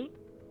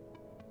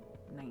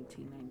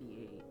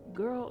 1998.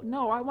 Girl,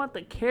 no, I want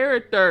the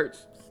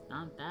characters.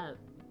 Not that.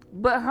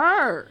 But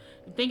her.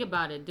 Think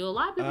about it. Do a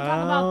lot of people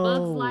talk about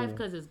Bug's Life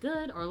because it's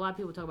good, or a lot of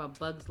people talk about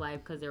Bug's Life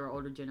because they're an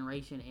older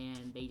generation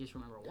and they just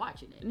remember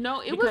watching it?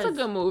 No, it was a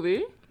good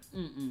movie.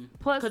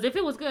 Plus, because if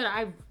it was good,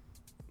 I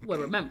would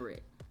remember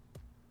it.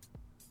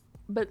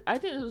 But I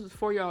think it was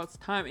before y'all's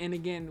time, and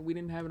again, we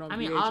didn't have it on VHS. I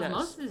mean,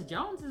 Osmosis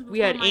Jones is before we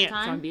had my Ants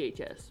time. on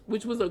VHS,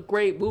 which was a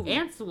great movie.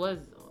 Ants was,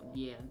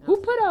 yeah. Who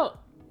put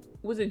out?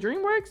 Was it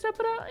DreamWorks that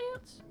put out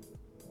Ants?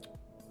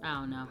 I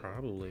don't know.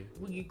 Probably.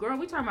 Girl,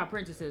 we talking about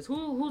princesses.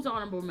 Who's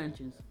honorable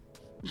mentions?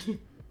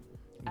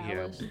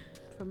 Alice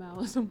from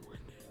Alice in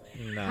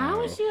Wonderland. No.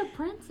 How is she a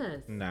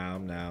princess?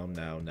 No.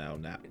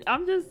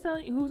 I'm just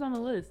telling you who's on the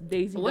list.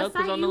 Daisy Duck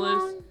was on the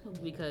list.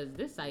 Because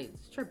this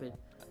site's tripping.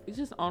 It's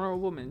just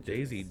honorable mentions.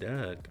 Daisy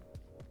Duck.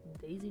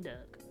 Daisy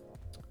Duck.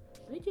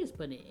 They just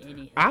put it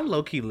anything. I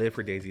low key live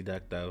for Daisy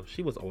Duck though.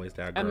 She was always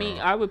that girl. I mean,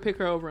 I would pick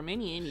her over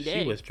Minnie any day.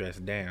 She was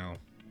dressed down.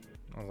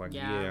 I was like,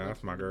 yeah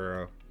that's my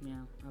girl. Yeah,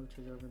 I would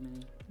choose over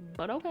Minnie.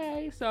 But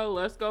okay, so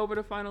let's go over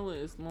the final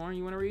list. Lauren,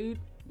 you want to read?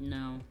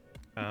 No.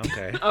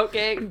 Okay.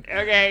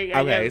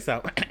 Okay.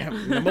 So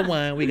number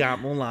 1, we got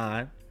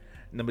Mulan.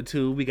 Number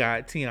 2, we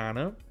got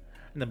Tiana.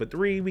 Number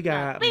 3, we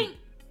got. We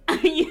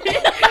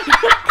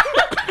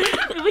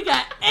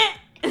got.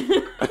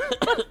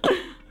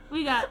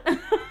 We got.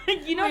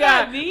 You know what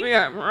I mean? We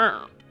got.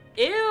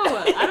 Ew!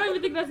 I don't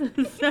even think that's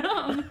a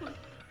sound.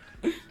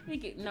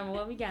 Number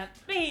 1, we got.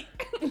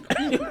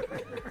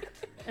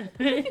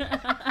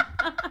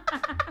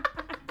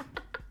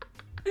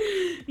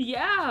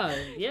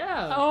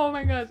 Yeah. Oh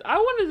my gosh, I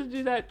wanted to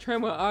do that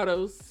trim with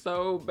Otto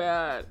so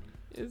bad.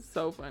 It's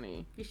so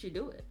funny. You should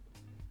do it.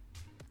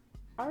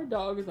 Our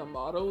dog is a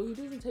model. He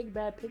doesn't take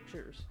bad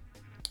pictures.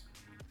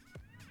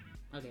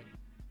 Okay.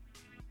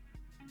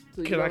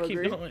 So Can I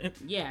keep going?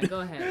 Yeah, go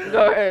ahead.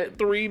 Go ahead.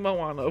 3,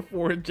 Moana.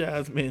 4,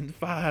 Jasmine.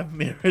 5,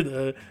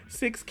 Merida.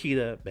 6,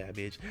 Kita. Bad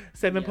bitch.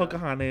 7,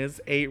 Pocahontas.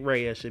 8,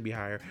 Raya. Should be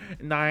higher.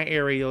 9,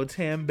 Ariel.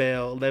 10,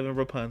 Belle. 11,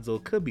 Rapunzel.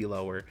 Could be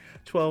lower.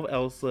 12,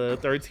 Elsa.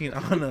 13,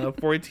 Anna.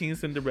 14,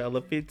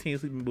 Cinderella. 15,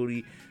 Sleeping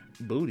Booty.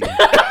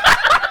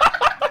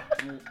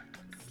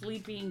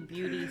 Sleeping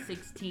Beauty.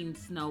 16,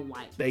 Snow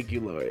White. Thank you,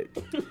 Lord.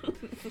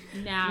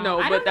 Now, no,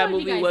 I but don't that know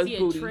if movie you guys was see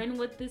booty. a trend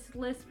with this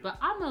list, but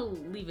I'm gonna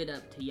leave it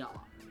up to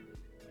y'all.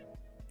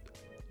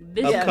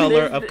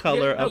 Of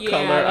color.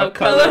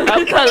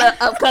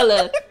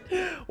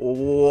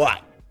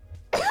 What?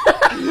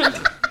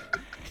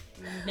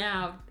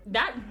 Now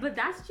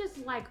that's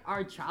just like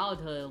our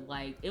childhood.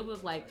 Like it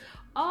was like,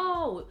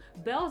 oh,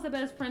 Belle's the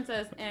best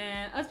princess,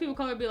 and us people of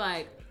color be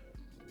like,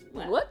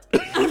 what? No,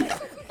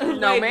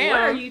 like, ma'am.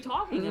 What are you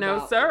talking about?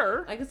 No,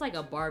 sir. Like it's like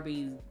a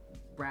Barbie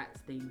Bratz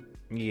thing.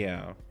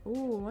 Yeah.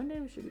 Ooh, one day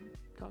we should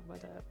talk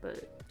about that.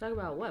 But talk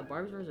about what?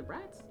 Barbies versus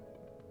Bratz?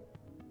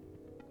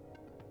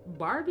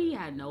 Barbie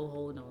had no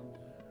hold on me.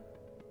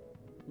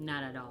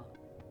 Not at all.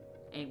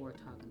 Ain't worth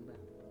talking about.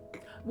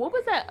 What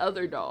was that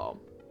other doll?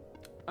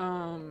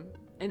 And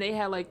they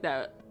had like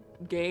that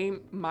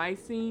game, My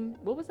Scene.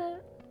 What was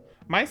that?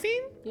 My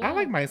Scene? Yeah. I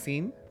like My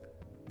Scene.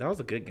 That was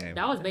a good game.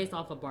 That was based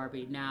off of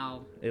Barbie.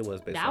 Now it was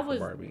based off of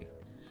Barbie.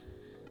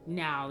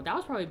 Now that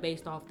was probably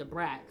based off the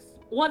Bratz.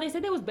 Well, they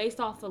said it was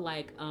based off of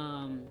like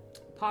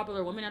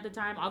popular women at the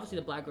time. Obviously,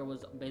 the black girl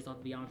was based off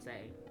of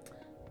Beyonce.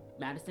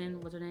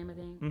 Madison was her name, I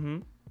think. Mm-hmm.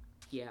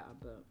 Yeah,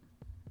 but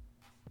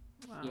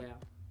wow.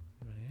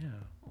 Yeah.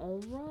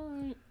 All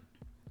right.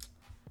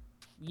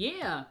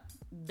 Yeah,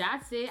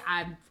 that's it.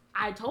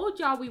 I told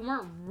y'all we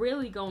weren't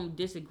really gonna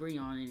disagree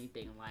on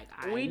anything. Like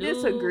we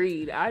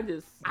disagreed. I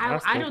don't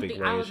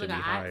think I was should like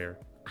be higher.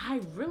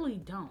 I really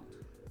don't.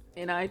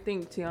 And I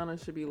think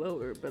Tiana should be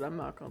lower, but I'm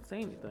not gonna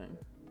say anything.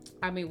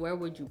 I mean, where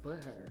would you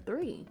put her?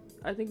 3.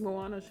 I think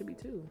Moana should be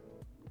 2.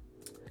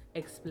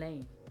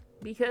 Explain.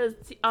 Because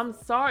I'm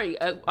sorry,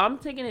 I'm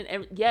taking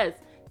it. Yes,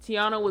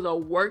 Tiana was a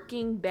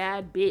working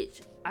bad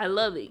bitch. I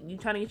love it. You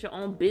trying to get your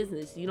own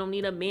business. You don't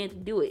need a man to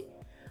do it.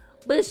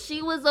 But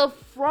she was a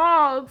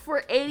frog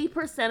for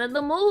 80% of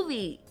the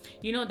movie.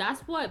 You know,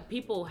 that's what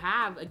people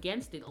have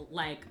against it.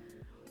 Like,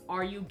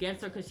 are you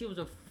against her because she was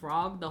a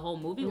frog the whole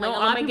movie? No, like, a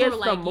lot I'm of people against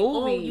were the like,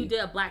 movie. oh, you did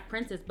a black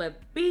princess,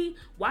 but B,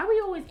 why were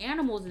you always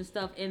animals and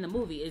stuff in the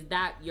movie? Is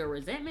that your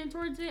resentment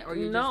towards it, or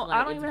you just like,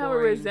 I don't even have a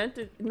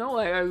resented. No,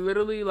 like I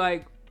literally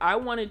like I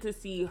wanted to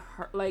see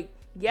her. Like,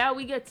 yeah,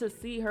 we get to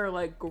see her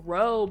like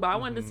grow, but I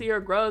wanted to see her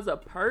grow as a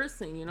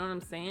person. You know what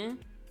I'm saying?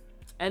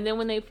 And then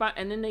when they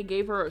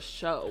gave her a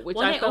show, which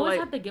I felt always like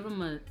have to give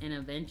them an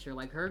adventure.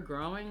 Like her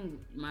growing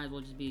might as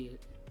well just be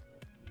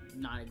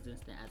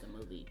non-existent as a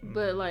movie.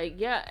 But like,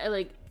 yeah,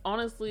 like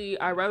honestly,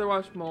 I'd rather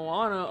watch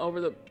Moana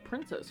over the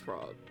Princess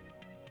Frog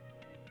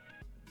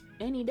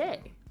any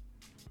day.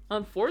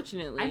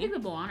 Unfortunately, I think the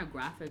Moana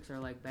graphics are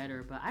like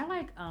better, but I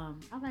like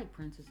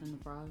Princess and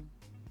the Frog.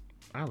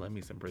 I love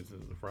me some Princess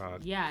and the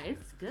Frog. Yeah,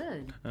 it's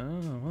good. Oh,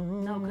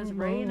 no, because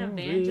Ray and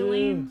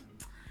Evangeline.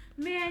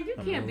 Man, you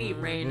can't beat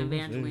Ray and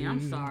Evangeline.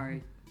 I'm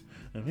sorry.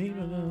 The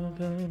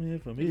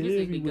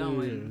music be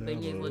going.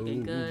 Thing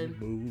looking good.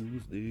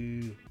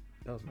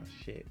 That was my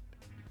shit.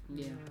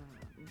 Yeah.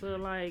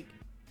 But like,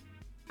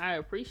 I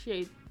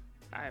appreciate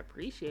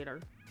her.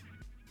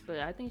 But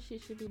I think she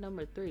should be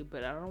number 3.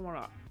 But I'm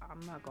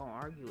not gonna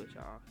argue with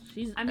y'all.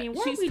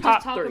 Weren't we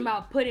just talking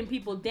about putting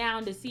people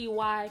down to see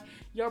why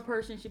your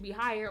person should be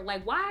higher?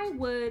 Like, why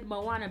would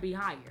Moana be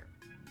higher?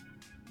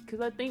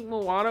 Because I think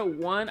Moana,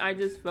 1, I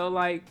just felt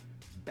like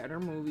better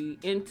movie,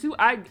 and 2,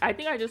 I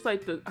think I just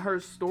like her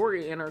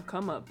story and her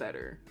come up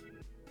better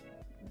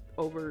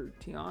over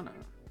Tiana.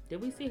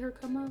 Did we see her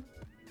come up?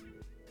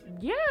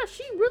 Yeah,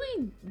 she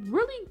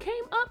really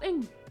came up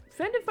and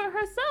fended for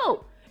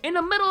herself in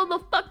the middle of the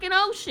fucking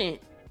ocean.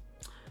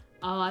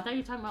 Oh, I thought you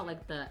were talking about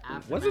like the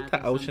aftermath. Wasn't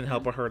the ocean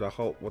helping her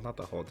not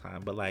the whole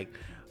time, but like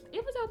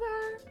it was helping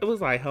her. It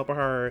was like helping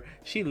her.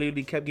 She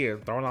literally kept getting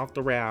thrown off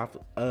the raft,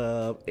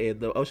 and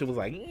the ocean was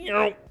like,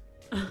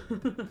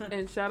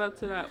 And shout out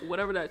to that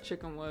whatever that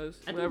chicken was.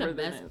 I think the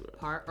best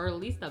part, or at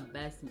least the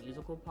best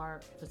musical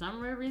part, for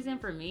some reason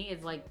for me,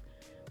 is like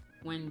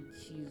when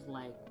she's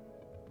like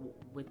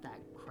with that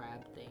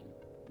crab thing.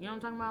 You know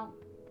what I'm talking about?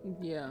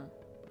 Yeah.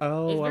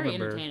 Oh, it's very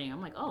entertaining.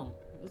 I'm like, oh,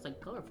 it's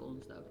like colorful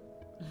and stuff.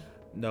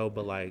 No,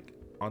 but like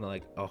on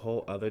like a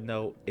whole other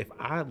note, if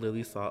I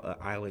literally saw an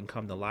island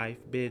come to life,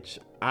 bitch,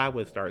 I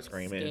would start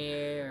screaming.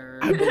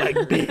 Scared. I'd be like,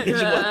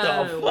 bitch,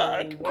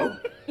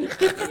 what the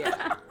fuck?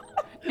 Yeah.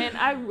 And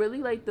I really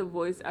like the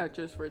voice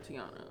actress for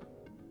Tiana.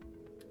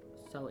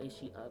 So is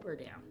she up or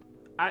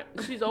down?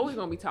 She's always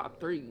gonna be top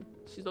 3.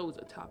 She's always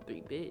a top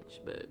 3 bitch,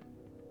 but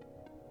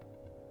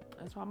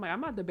that's why I'm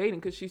not debating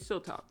because she's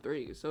still top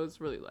 3. So it's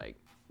really like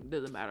it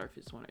doesn't matter if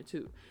it's 1 or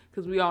 2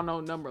 because we all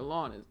know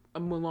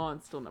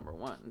Mulan's still number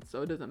 1.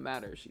 So it doesn't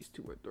matter if she's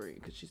 2 or 3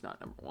 because she's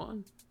not number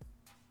 1.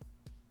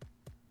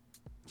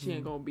 She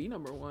ain't gonna be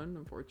number 1,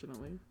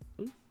 unfortunately.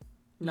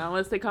 Not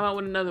unless they come out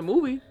with another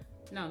movie.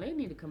 No, they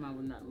need to come out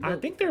with another movie. I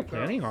think they're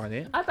planning on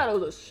it. I thought it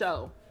was a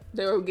show.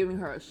 They were giving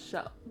her a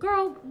show.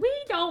 Girl, we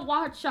don't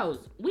watch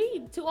shows.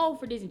 We too old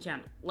for Disney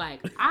Channel.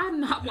 Like, I'm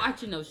not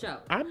watching no show.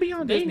 I'd be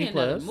on Disney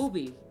Plus.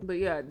 Movie. But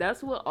yeah,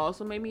 that's what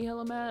also made me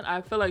hella mad.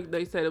 I feel like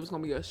they said it was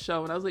gonna be a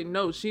show, and I was like,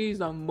 no, she's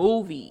a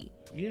movie.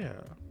 Yeah.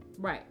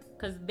 Right.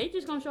 Because they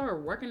just gonna show her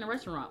working the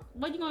restaurant.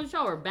 What you gonna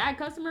show her? Bad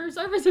customer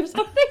service or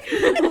something?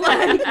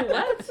 Like,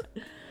 what?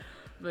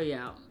 But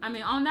yeah, I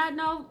mean, on that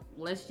note,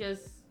 let's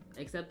just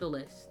accept the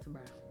list,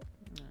 bro.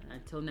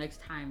 Until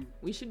next time.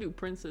 We should do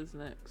Princess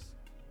next.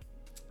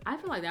 I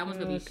feel like that one's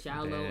gonna be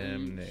shallow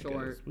and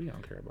short. We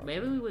don't care about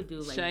maybe that. We would do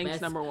like Shank's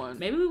best, number 1.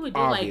 Maybe we would do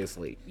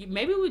obviously. Like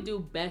maybe we would do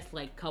best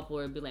like couple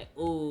or be like,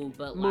 oh,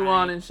 but like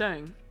Mulan and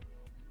Shang.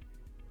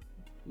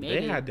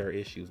 Maybe. They had their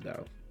issues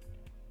though.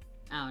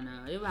 I don't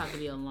know. It would have to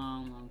be a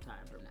long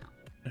time from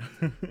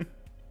now.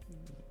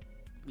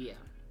 Yeah.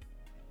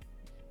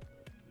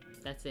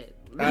 That's it.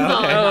 That's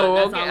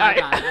all I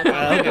got.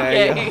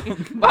 Okay.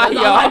 Bye,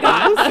 y'all.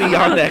 I'll see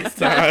y'all next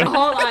time. That's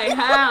all I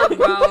have,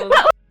 bro.